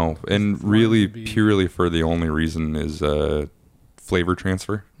all. No, and It's really fun to be- purely for the only reason is flavor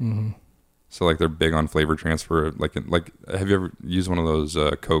transfer. Mm-hmm. So like they're big on flavor transfer. Like have you ever used one of those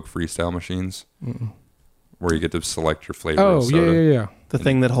Coke Freestyle machines where you get to select your flavor? Oh, of soda? yeah. The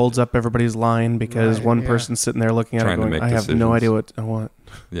thing that holds up everybody's line because Right, one yeah. person's sitting there looking at Trying it to going, make I have no decisions. idea what I want.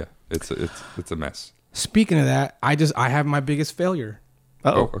 Yeah, it's a mess. Speaking of that, I have my biggest failure.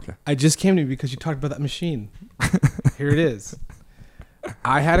 Uh-oh. Oh, okay. I just came to me because you talked about that machine. Here it is.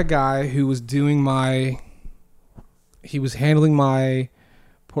 I had a guy who was handling my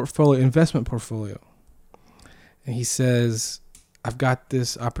investment portfolio. And he says, I've got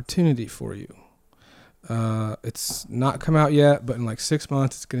this opportunity for you. It's not come out yet, but in like 6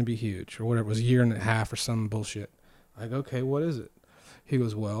 months, it's going to be huge or whatever. It was a year and a half or some bullshit. I go, okay, what is it? He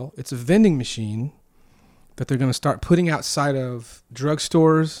goes, well, it's a vending machine that they're going to start putting outside of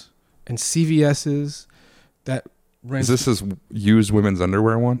drugstores and CVS's that rent. Is this his used women's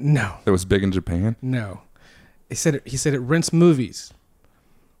underwear one No, that was big in Japan? no. He said it rents movies.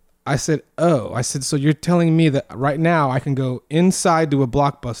 I said, so you're telling me that right now I can go inside to a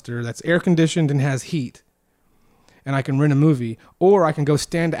Blockbuster that's air conditioned and has heat and I can rent a movie, or I can go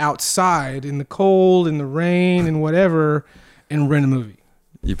stand outside in the cold, in the rain and whatever and rent a movie.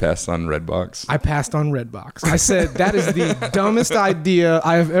 You passed on Redbox. I passed on Redbox. I said, that is the dumbest idea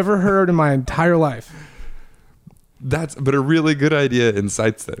I have ever heard in my entire life. But a really good idea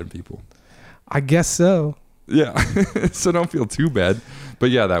incites that in people. I guess so. Yeah. So don't feel too bad. But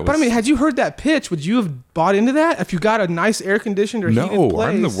yeah, that was. But I mean, had you heard that pitch, would you have bought into that? If you got a nice air conditioned or heated place? No,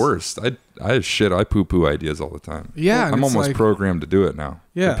 I'm the worst. I poo-poo ideas all the time. Yeah, and I'm it's almost like- programmed to do it now.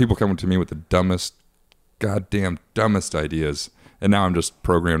 Yeah. And people come to me with the goddamn dumbest ideas, And now I'm just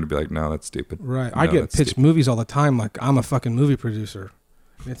programmed to be like, no, that's stupid. Right. No, I get that's pitched stupid. movies all the time like I'm a fucking movie producer.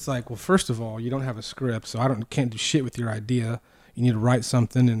 And it's like, well, first of all, you don't have a script, so can't do shit with your idea. You need to write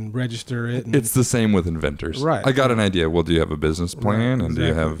something and register it. And It's the same with inventors. Right. I got an idea. Well, do you have a business plan? Right, And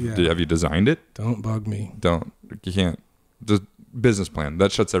exactly, have you designed it? don't bug me. You can't. Just business plan.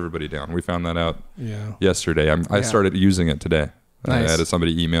 That shuts everybody down. We found that out Yeah. yesterday. I Yeah. started using it today. Nice. I had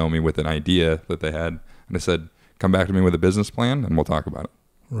somebody email me with an idea that they had, and I said, "Come back to me with a business plan, and we'll talk about it."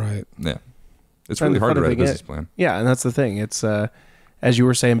 Right. Yeah, it's And really the hard to funny write a thing business plan. Yeah, and that's the thing. It's as you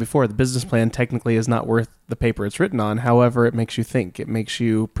were saying before, the business plan technically is not worth the paper it's written on. However, it makes you think. It makes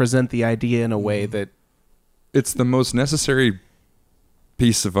you present the idea in a way that It's the most necessary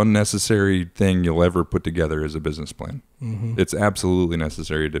piece of unnecessary thing you'll ever put together as a business plan. Mm-hmm. It's absolutely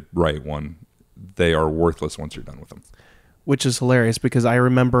necessary to write one. They are worthless once you're done with them. which is hilarious because I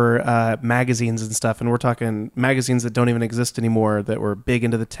remember magazines and stuff, and we're talking magazines that don't even exist anymore that were big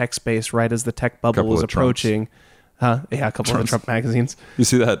into the tech space right as the tech bubble Couple was of Trumps. approaching. Yeah, a couple of the Trump magazines. You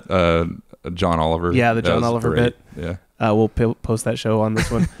see that John Oliver? Yeah, the That John was Oliver great. bit. Yeah. We'll post that show on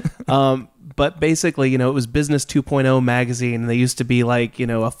this one. But basically, it was Business 2.0 magazine. They used to be like,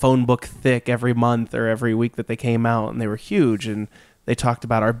 a phone book thick every month or every week that they came out, and they were huge. And they talked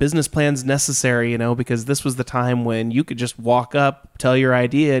about our business plans necessary, because this was the time when you could just walk up, tell your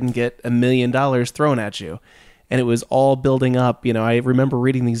idea, and get $1 million thrown at you. And it was all building up. I remember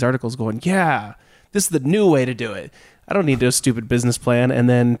reading these articles going, yeah, this is the new way to do it. I don't need a stupid business plan. And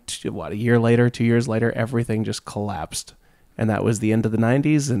then, a year later, 2 years later, everything just collapsed. And that was the end of the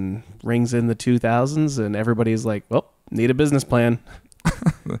 90s and rings in the 2000s. And everybody's like, well, need a business plan.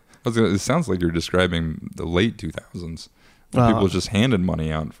 It sounds like you're describing the late 2000s. When people just handed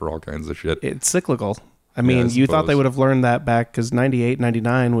money out for all kinds of shit. It's cyclical. I mean, you thought they would have learned that back because 98,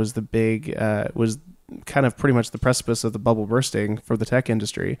 99 was the big, was kind of pretty much the precipice of the bubble bursting for the tech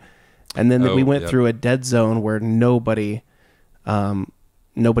industry. And then we went through a dead zone where nobody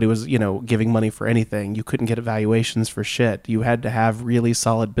was, giving money for anything. You couldn't get evaluations for shit. You had to have really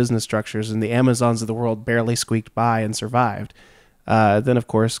solid business structures, and the Amazons of the world barely squeaked by and survived. Then, of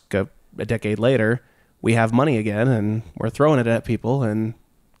course, a decade later, we have money again, and we're throwing it at people, and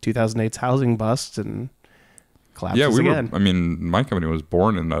 2008's housing busts and collapses again. My company was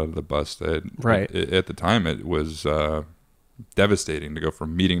born in the bust. Right. At the time, it was devastating to go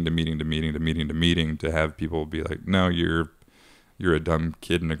from meeting to meeting to meeting to meeting to meeting to have people be like, no, you're a dumb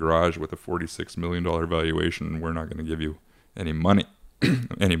kid in a garage with a $46 million valuation, and we're not going to give you any money.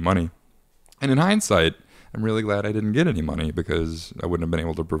 any money. And in hindsight, I'm really glad I didn't get any money because I wouldn't have been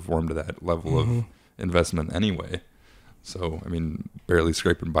able to perform to that level of investment anyway. So, barely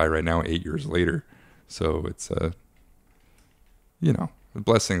scraping by right now 8 years later. So it's,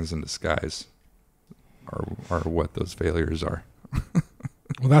 blessings in disguise are what those failures are.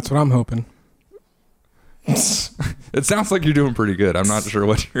 Well, that's what I'm hoping. It sounds like you're doing pretty good. I'm not sure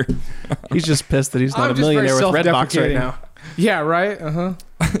what you're... He's just pissed that he's not I'm a just very millionaire with Redbox right self-deprecating. now. Yeah, right? Uh-huh.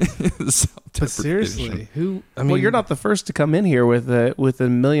 But Self-deprecation. seriously, Well, you're not the first to come in here with a $1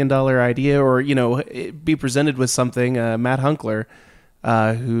 million idea or, be presented with something. Matt Hunkler,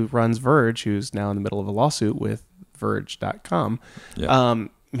 who runs Verge, who's now in the middle of a lawsuit with Verge.com. Yeah.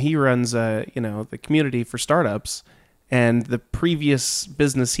 He runs, the community for startups. And the previous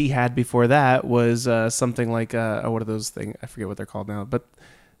business he had before that was something like, what are those things? I forget what they're called now. But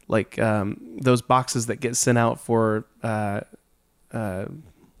like those boxes that get sent out for...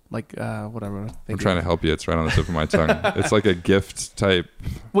 whatever. I'm trying to help you. It's right on the tip of my tongue. It's like a gift type.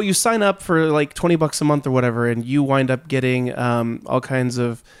 Well, you sign up for like $20 a month or whatever, and you wind up getting all kinds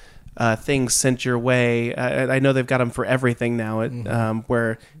of things sent your way. I know they've got them for everything now.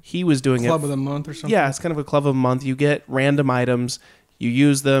 Where he was doing Club of the month or something? Yeah, it's kind of a club of the month. You get random items. You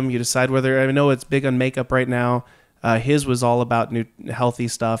use them. You decide whether... I know it's big on makeup right now. His was all about new healthy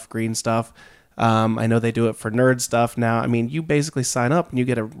stuff, green stuff. I know they do it for nerd stuff now. You basically sign up and you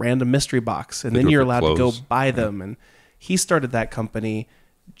get a random mystery box, and then you're allowed to go buy them. And he started that company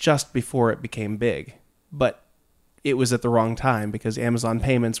just before it became big, but it was at the wrong time because Amazon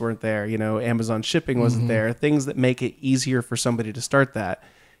payments weren't there. Amazon shipping wasn't there. Things that make it easier for somebody to start that.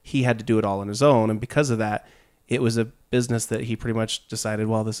 He had to do it all on his own, and because of that, it was a business that he pretty much decided,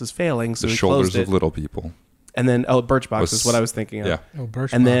 well, this is failing, so The he shoulders closed it. of little people. And then Birchbox is what I was thinking of. Yeah. Oh,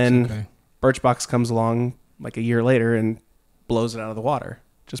 Birchbox. And then okay. Birchbox comes along like a year later and blows it out of the water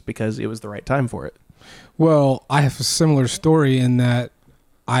just because it was the right time for it. Well, I have a similar story in that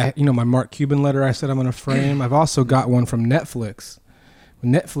my Mark Cuban letter I said I'm going to frame. I've also got one from Netflix.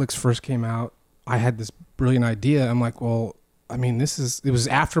 When Netflix first came out, I had this brilliant idea. I'm like, well, it was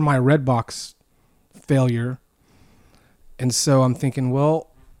after my Redbox failure. And so I'm thinking, well,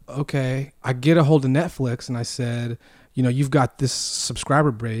 okay, I get a hold of Netflix and I said, you know, you've got this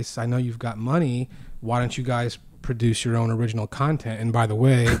subscriber base. I know you've got money. Why don't you guys produce your own original content? And by the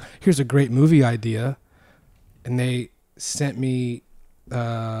way, here's a great movie idea. And they sent me,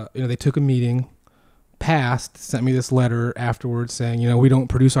 they took a meeting, passed, sent me this letter afterwards saying, you know, we don't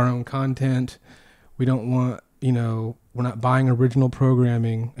produce our own content. We don't want, you know, we're not buying original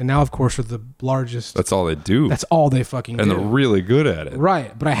programming. And now, of course, we're the largest. That's all they do. That's all they fucking do. And they're really good at it.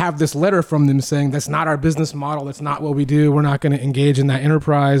 Right. But I have this letter from them saying that's not our business model. That's not what we do. We're not going to engage in that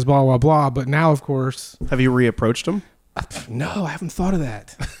enterprise, blah, blah, blah. But now, of course. Have you reapproached them? No, I haven't thought of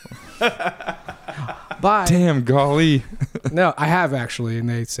that. Bye. Damn, golly. No, I have actually. And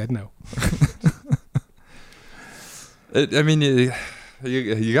they said no.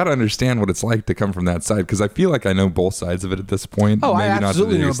 You got to understand what it's like to come from that side, because I feel like I know both sides of it at this point. Oh, Maybe I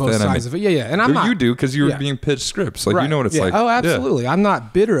absolutely know both sides of it. Yeah. And I'm not. You do, because you were Yeah. being pitched scripts. Like, Right. you know what it's Yeah. like. Oh, absolutely. I'm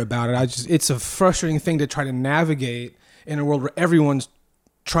not bitter about it. It's a frustrating thing to try to navigate in a world where everyone's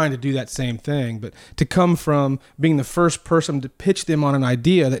trying to do that same thing. But to come from being the first person to pitch them on an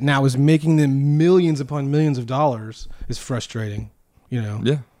idea that now is making them millions upon millions of dollars is frustrating, you know?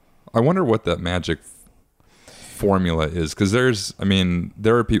 Yeah. I wonder what that magic formula is, because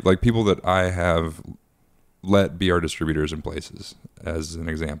there are people that I have let be our distributors in places, as an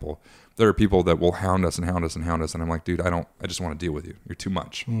example. There are people that will hound us, and I'm like, dude, I just want to deal with you. You're too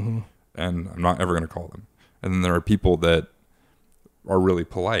much. Mm-hmm. And I'm not ever going to call them. And then there are people that are really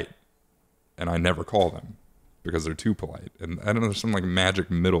polite, and I never call them because they're too polite. And I don't know, there's some like magic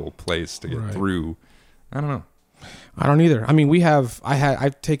middle place to get Right. through. I don't know. I don't either. I mean,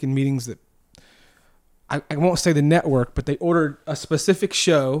 I've taken meetings that I won't say the network, but they ordered a specific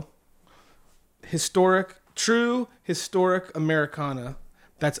show, true historic Americana,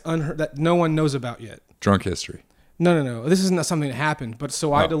 that's unheard, that no one knows about yet. Drunk history. No. This isn't something that happened, but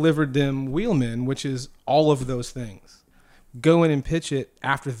so I Oh. delivered them Wheelmen, which is all of those things. Go in and pitch it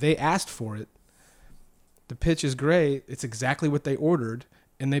after they asked for it. The pitch is great. It's exactly what they ordered,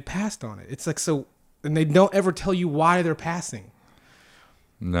 and they passed on it. It's like, so, and they don't ever tell you why they're passing.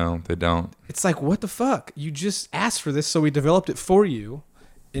 No, they don't. It's like, what the fuck? You just asked for this, so we developed it for you,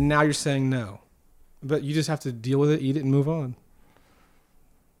 and now you're saying no. But you just have to deal with it, eat it, and move on.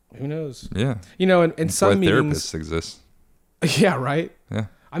 Who knows? Yeah. You know, in That's some why meetings... therapists exist. Yeah, right? Yeah.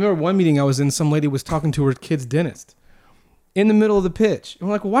 I remember one meeting I was in, some lady was talking to her kid's dentist in the middle of the pitch. And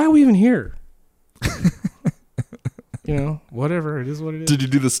we're like, why are we even here? You know, whatever. It is what it is. Did you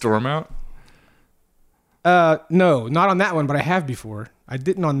do the storm out? No, not on that one, but I have before. I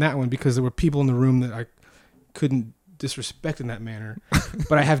didn't on that one because there were people in the room that I couldn't disrespect in that manner.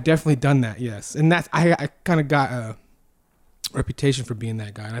 But I have definitely done that, yes. And that's, I kind of got a reputation for being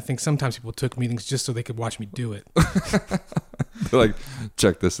that guy. And I think sometimes people took meetings just so they could watch me do it. They're like,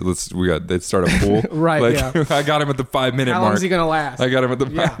 check this. They'd start a pool. Right, Like, yeah. I got him at the 5 minute How mark. long is he going to last? I got him at the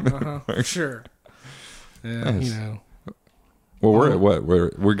Yeah, 5 minute mark. sure. Yeah, Nice. you know. Well, we're at what?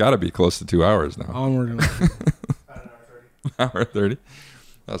 We're got to be close to 2 hours now. Onward and onward. Hour 30.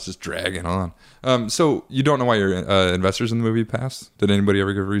 That's just dragging on. So you don't know why your investors in the movie passed? Did anybody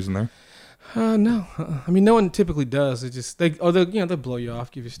ever give a reason there? No. I mean, no one typically does. It just they'll blow you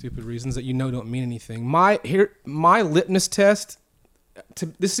off, give you stupid reasons that you know don't mean anything. My litmus test.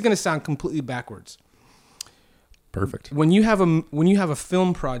 This is going to sound completely backwards. Perfect. When you have a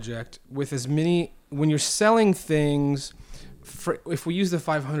film project with as many, when you're selling things, if we use the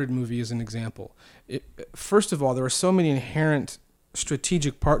 500 movie as an example, first of all, there are so many inherent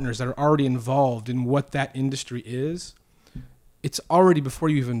strategic partners that are already involved in what that industry is. It's already before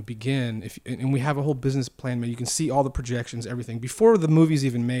you even begin, and we have a whole business plan made. You can see all the projections, everything. Before the movie's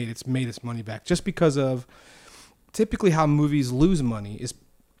even made, it's made its money back. Just because of typically how movies lose money is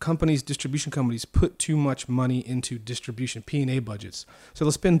distribution companies put too much money into distribution, P&A budgets. So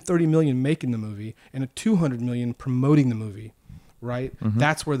they'll spend $30 million making the movie and $200 million promoting the movie, right? Mm-hmm.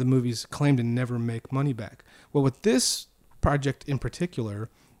 That's where the movies claim to never make money back. Well, with this project in particular,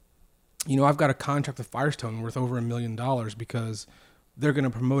 you know, I've got a contract with Firestone worth over $1 million because they're going to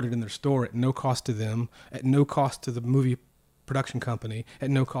promote it in their store at no cost to them, at no cost to the movie production company,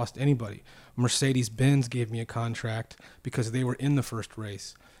 at no cost to anybody. Mercedes-Benz gave me a contract because they were in the first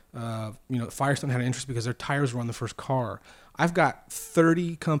race. Firestone had an interest because their tires were on the first car. I've got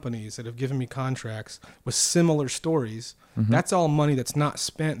 30 companies that have given me contracts with similar stories. Mm-hmm. That's all money that's not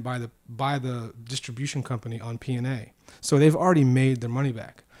spent by the distribution company on P&A. So they've already made their money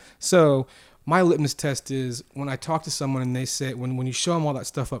back. So my litmus test is when I talk to someone and they say, when you show them all that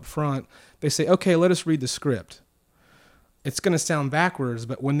stuff up front, they say, okay, let us read the script. It's going to sound backwards,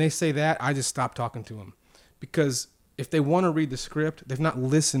 but when they say that, I just stop talking to them. Because if they want to read the script, they've not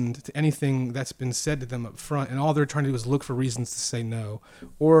listened to anything that's been said to them up front, and all they're trying to do is look for reasons to say no,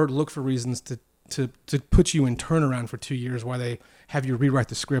 or look for reasons to put you in turnaround for 2 years while they have you rewrite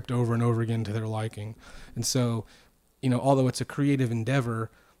the script over and over again to their liking. And so, although it's a creative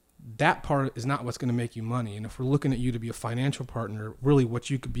endeavor, that part is not what's going to make you money. And if we're looking at you to be a financial partner, really what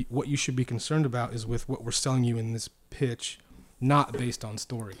you should be concerned about is with what we're selling you in this pitch, not based on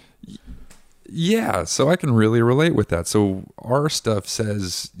story. Yeah, so I can really relate with that. So our stuff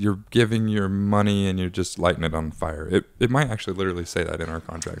says you're giving your money and you're just lighting it on fire. It might actually literally say that in our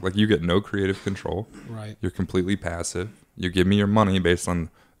contract. Like, you get no creative control. Right. You're completely passive. You give me your money based on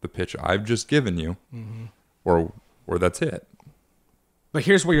the pitch I've just given you, or that's it. But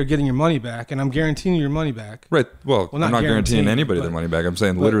here's where you're getting your money back, and I'm guaranteeing you your money back. Right. Well, I'm not guaranteeing anybody their money back. I'm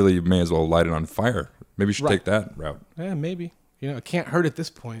saying literally you may as well light it on fire. Maybe you should take that route. Yeah, maybe. It can't hurt at this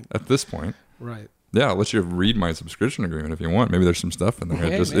point. At this point. Right. Yeah, I'll let you read my subscription agreement if you want. Maybe there's some stuff in there.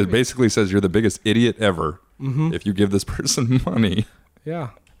 Hey, it basically says you're the biggest idiot ever if you give this person money.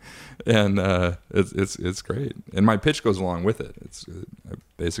 Yeah. And it's great. And my pitch goes along with it. I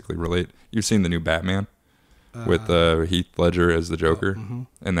basically relate. You've seen the new Batman with Heath Ledger as the Joker,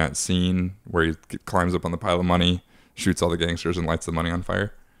 and that scene where he climbs up on the pile of money, shoots all the gangsters, and lights the money on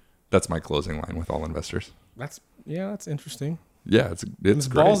fire. That's my closing line with all investors. That's interesting. Yeah, it's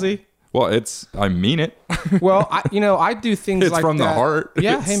great. Ballsy. Well, I mean it. Well, I do things it's like that. It's from the heart.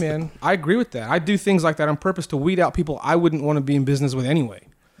 Yeah, hey man, I agree with that. I do things like that on purpose to weed out people I wouldn't want to be in business with anyway.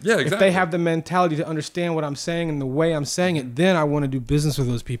 Yeah, exactly. If they have the mentality to understand what I'm saying and the way I'm saying it, then I want to do business with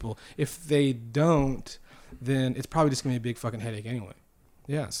those people. If they don't, then it's probably just gonna be a big fucking headache anyway.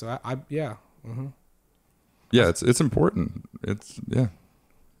 Yeah. So yeah. Mm-hmm. Yeah, it's important. I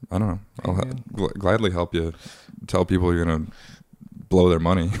don't know. I'll gladly help you tell people you're gonna blow their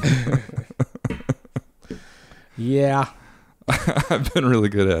money. Yeah. I've been really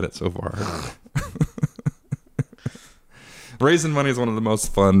good at it so far. Raising money is one of the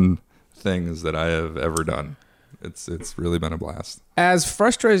most fun things that I have ever done. It's really been a blast. As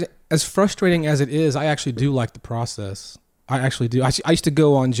frustrating as it is, I actually do like the process. I actually do. I used to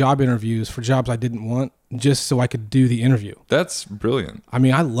go on job interviews for jobs I didn't want just so I could do the interview. That's brilliant. I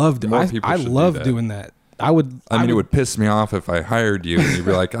mean, I loved it. I love doing that. It would piss me off if I hired you and you'd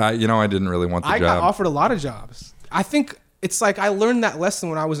be like, I didn't really want the job. I got offered a lot of jobs. I think it's like I learned that lesson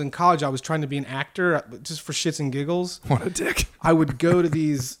when I was in college. I was trying to be an actor just for shits and giggles. What a dick. I would go to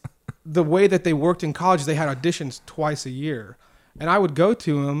the way that they worked in college, they had auditions twice a year. And I would go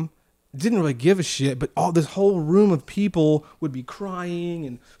to them, didn't really give a shit, but this whole room of people would be crying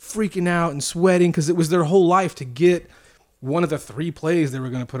and freaking out and sweating because it was their whole life to get one of the 3 plays they were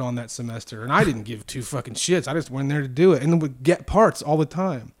going to put on that semester. And I didn't give 2 fucking shits. I just went in there to do it and then would get parts all the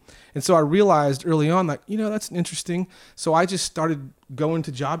time. And so I realized early on, like, that's interesting. So I just started going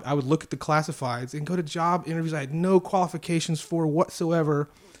to job. I would look at the classifieds and go to job interviews I had no qualifications for whatsoever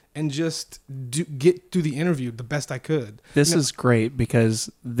and just get through the interview the best I could. This is great because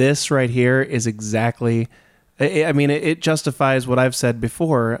this right here is exactly, I mean, it justifies what I've said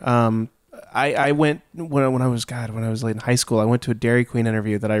before. I went when I was late in high school, I went to a Dairy Queen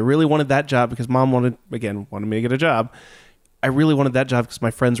interview that I really wanted that job because mom wanted me to get a job. I really wanted that job because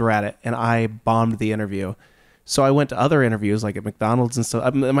my friends were at it and I bombed the interview. So I went to other interviews like at McDonald's and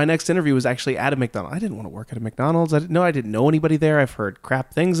stuff. My next interview was actually at a McDonald's. I didn't want to work at a McDonald's. I didn't know anybody there. I've heard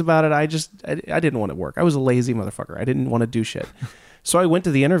crap things about it. I didn't want to work. I was a lazy motherfucker. I didn't want to do shit. So I went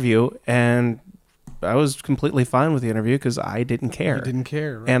to the interview and I was completely fine with the interview because I didn't care. You didn't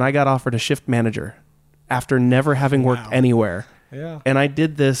care, right? And I got offered a shift manager after never having worked anywhere. Yeah. And I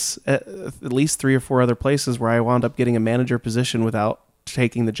did this at least 3 or 4 other places where I wound up getting a manager position without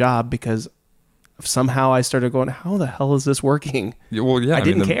taking the job because somehow I started going, how the hell is this working? Yeah, well, yeah. I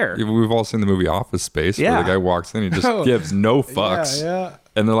didn't care. We've all seen the movie Office Space where the guy walks in, he just gives no fucks. Yeah.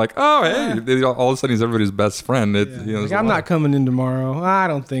 And they're like, oh, hey. All of a sudden he's everybody's best friend. I'm not coming in tomorrow. I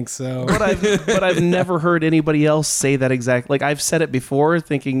don't think so. But I've never heard anybody else say that exact. Like I've said it before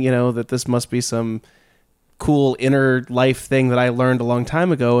thinking, that this must be some cool inner life thing that I learned a long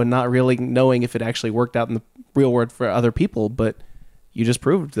time ago and not really knowing if it actually worked out in the real world for other people, but you just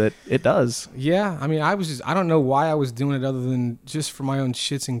proved that it does. Yeah. I mean, I don't know why I was doing it other than just for my own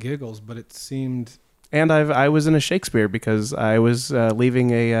shits and giggles, but it seemed. And I was in a Shakespeare because I was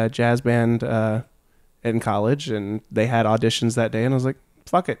leaving a jazz band in college and they had auditions that day and I was like,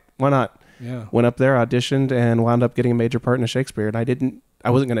 fuck it. Why not? Yeah. Went up there, auditioned and wound up getting a major part in a Shakespeare and I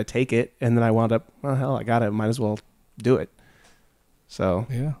wasn't going to take it. And then I wound up, well, hell, I got it. Might as well do it. So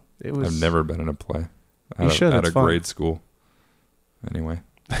yeah, it was. I've never been in a play at a grade school. Anyway.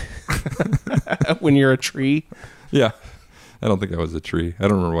 When you're a tree. Yeah. I don't think I was a tree. I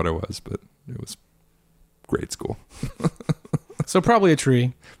don't remember what I was, but it was grade school. So probably a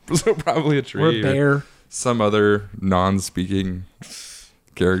tree. So probably a tree. Or a bear. Some other non-speaking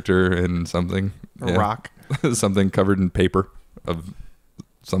character in something. A rock. Something covered in paper of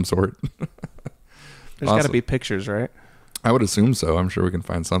some sort. There's got to be pictures, right? I would assume so. I'm sure we can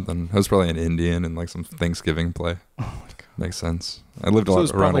find something. I was probably an Indian and like some Thanksgiving play. Oh my God. Makes sense. I lived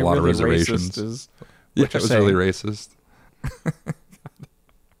around a lot of reservations. Yeah, it was really racist.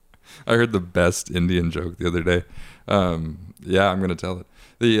 I heard the best Indian joke the other day. Yeah, I'm going to tell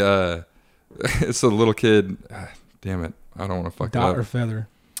it. It's a little kid. Damn it. I don't want to fuck it up. Dot or feather?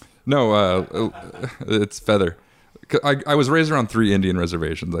 No, it's feather. I was raised around 3 Indian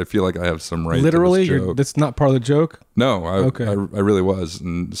reservations. I feel like I have some right Literally? to this joke. That's not part of the joke? No, Okay. I really was.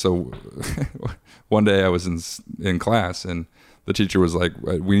 And so one day I was in class and the teacher was like,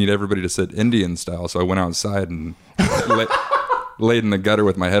 we need everybody to sit Indian style. So I went outside and laid in the gutter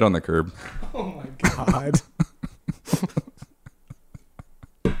with my head on the curb. Oh my God.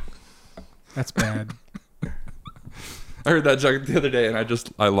 That's bad. I heard that joke the other day and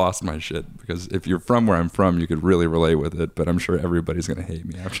I lost my shit because if you're from where I'm from, you could really relate with it, but I'm sure everybody's going to hate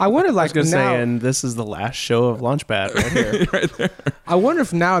me after. I wonder, I was like, going to now, say, and this is the last show of Launchpad right here. right there. I wonder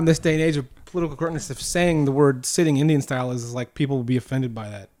if now in this day and age of political correctness, if saying the word sitting Indian style is like people will be offended by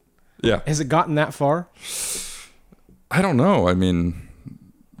that. Yeah. Has it gotten that far? I don't know. I mean,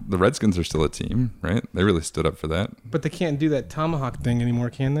 the Redskins are still a team, right? They really stood up for that. But they can't do that tomahawk thing anymore,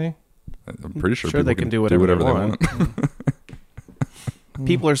 can they? I'm pretty sure, Sure, people they can do whatever they want.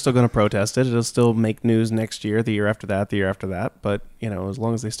 People are still going to protest it. It'll still make news next year, the year after that, the year after that. But, you know, as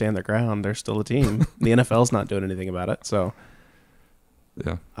long as they stand their ground, they're still a team. The NFL's not doing anything about it. So,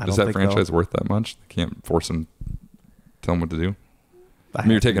 Yeah. I Is don't that think franchise worth that much? They can't force them, tell them what to do. I mean,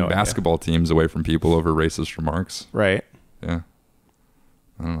 have you're taking no idea. basketball teams away from people over racist remarks. Right. Yeah.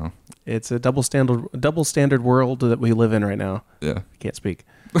 I don't know. It's a double standard world that we live in right now. Yeah. I can't speak.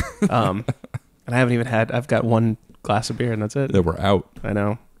 And I haven't even I've got one glass of beer and that's it. Yeah, we're out. I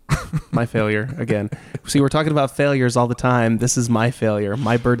know. My failure again. See, we're talking about failures all the time. This is my failure,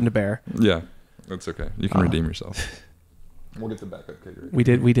 my burden to bear. Yeah. That's okay. You can redeem yourself. We'll get the backup keg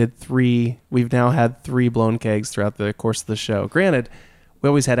ready. We did 3. We've now had 3 blown kegs throughout the course of the show. Granted, we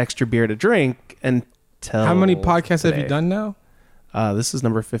always had extra beer to drink until How many podcasts have today. you done now? This is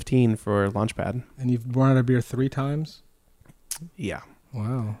number 15 for Launchpad. And you've run out of beer 3 times? Yeah.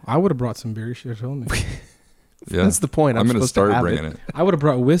 Wow. I would have brought some beer. You should have told me. Yeah. That's the point. I'm going to supposed to start have bringing it. I would have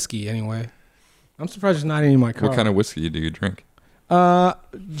brought whiskey anyway. I'm surprised there's not any in my car. What kind of whiskey do you drink?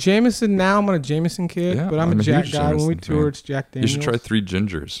 Jameson now. I'm on a Jameson kick, Yeah, but I'm I'm a a Jack huge guy. When we Jameson fan. tour, it's Jack Daniels. You should try 3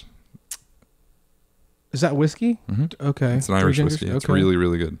 Gingers. Is that whiskey? Mm-hmm. Okay. It's an 3 Irish Gingers? whiskey. It's Okay. really,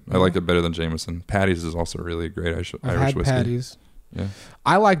 really good. I like it better than Jameson. Patty's is also really great Irish I've had whiskey. Patties. Yeah.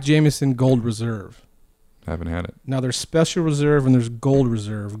 I like Jameson Gold Reserve. I haven't had it. Now there's Special Reserve and there's Gold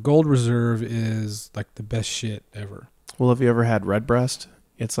Reserve. Gold Reserve is like the best shit ever. Well, have you ever had Redbreast?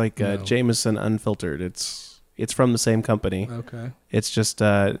 It's like No. Jameson unfiltered. It's from the same company. Okay. It's just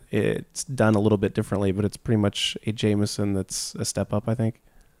it's done a little bit differently, but it's pretty much a Jameson that's a step up, I think.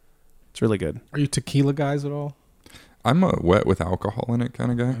 It's really good. Are you tequila guys at all? I'm a wet with alcohol in it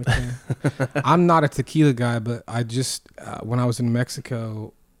kind of guy. Okay. I'm not a tequila guy, but I just when I was in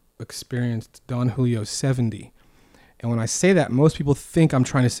Mexico experienced Don Julio 70. And when I say that, most people think I'm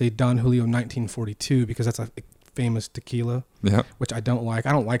trying to say Don Julio 1942 because that's a famous tequila, Yeah. which I don't like.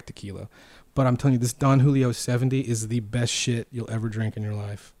 I don't like tequila. But I'm telling you, this Don Julio 70 is the best shit you'll ever drink in your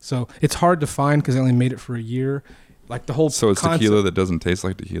life. So it's hard to find because I only made it for a year. Like the whole So it's concept, tequila that doesn't taste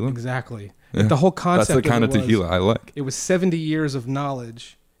like tequila? Exactly. Yeah. The whole concept That's the kind of it was- tequila I like. It was 70 years of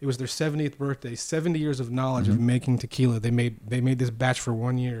knowledge. It was their 70th birthday. 70 years of knowledge of making tequila. They made this batch for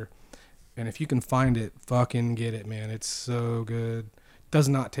 1 year. And if you can find it, fucking get it, man. It's so good. Does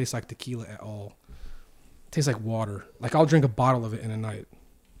not taste like tequila at all. Tastes like water. Like I'll drink a bottle of it in a night.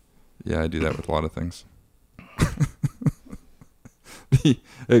 Yeah, I do that with a lot of things.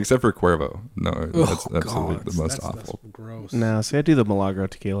 Except for Cuervo. No, that's absolutely the most awful. That's gross. No, see, I do the Milagro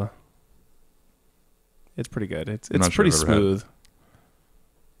tequila. It's pretty good. It's I'm not sure pretty I've ever had it. smooth.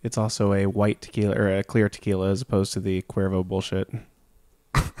 It's also a white tequila or a clear tequila as opposed to the Cuervo bullshit.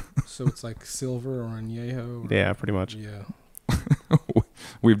 So it's like silver or añejo. Or, Yeah, pretty much. Yeah.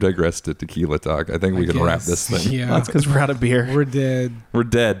 We've digressed to tequila talk. I think we can wrap this thing. Yeah. That's because we're out of beer. We're dead. We're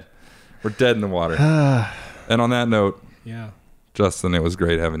dead. We're dead in the water. And on that note, Yeah. Justin, it was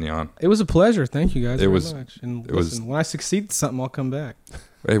great having you on. It was a pleasure. Thank you guys It very was- much. And it was- listen, when I succeed at something, I'll come back.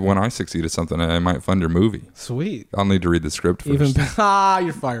 Hey, when I succeed at something, I might fund your movie. Sweet. I'll need to read the script first.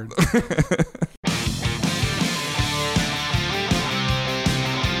 You're fired.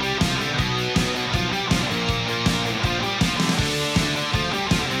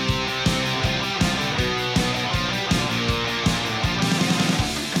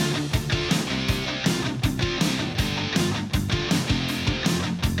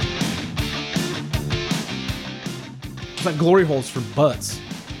 It's like glory holes for butts.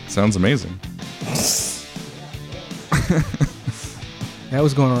 Sounds amazing. That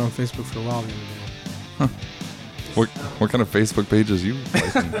was going on Facebook for a while the other day. What kind of Facebook pages you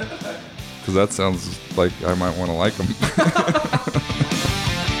liking? Because that sounds like I might want to like them.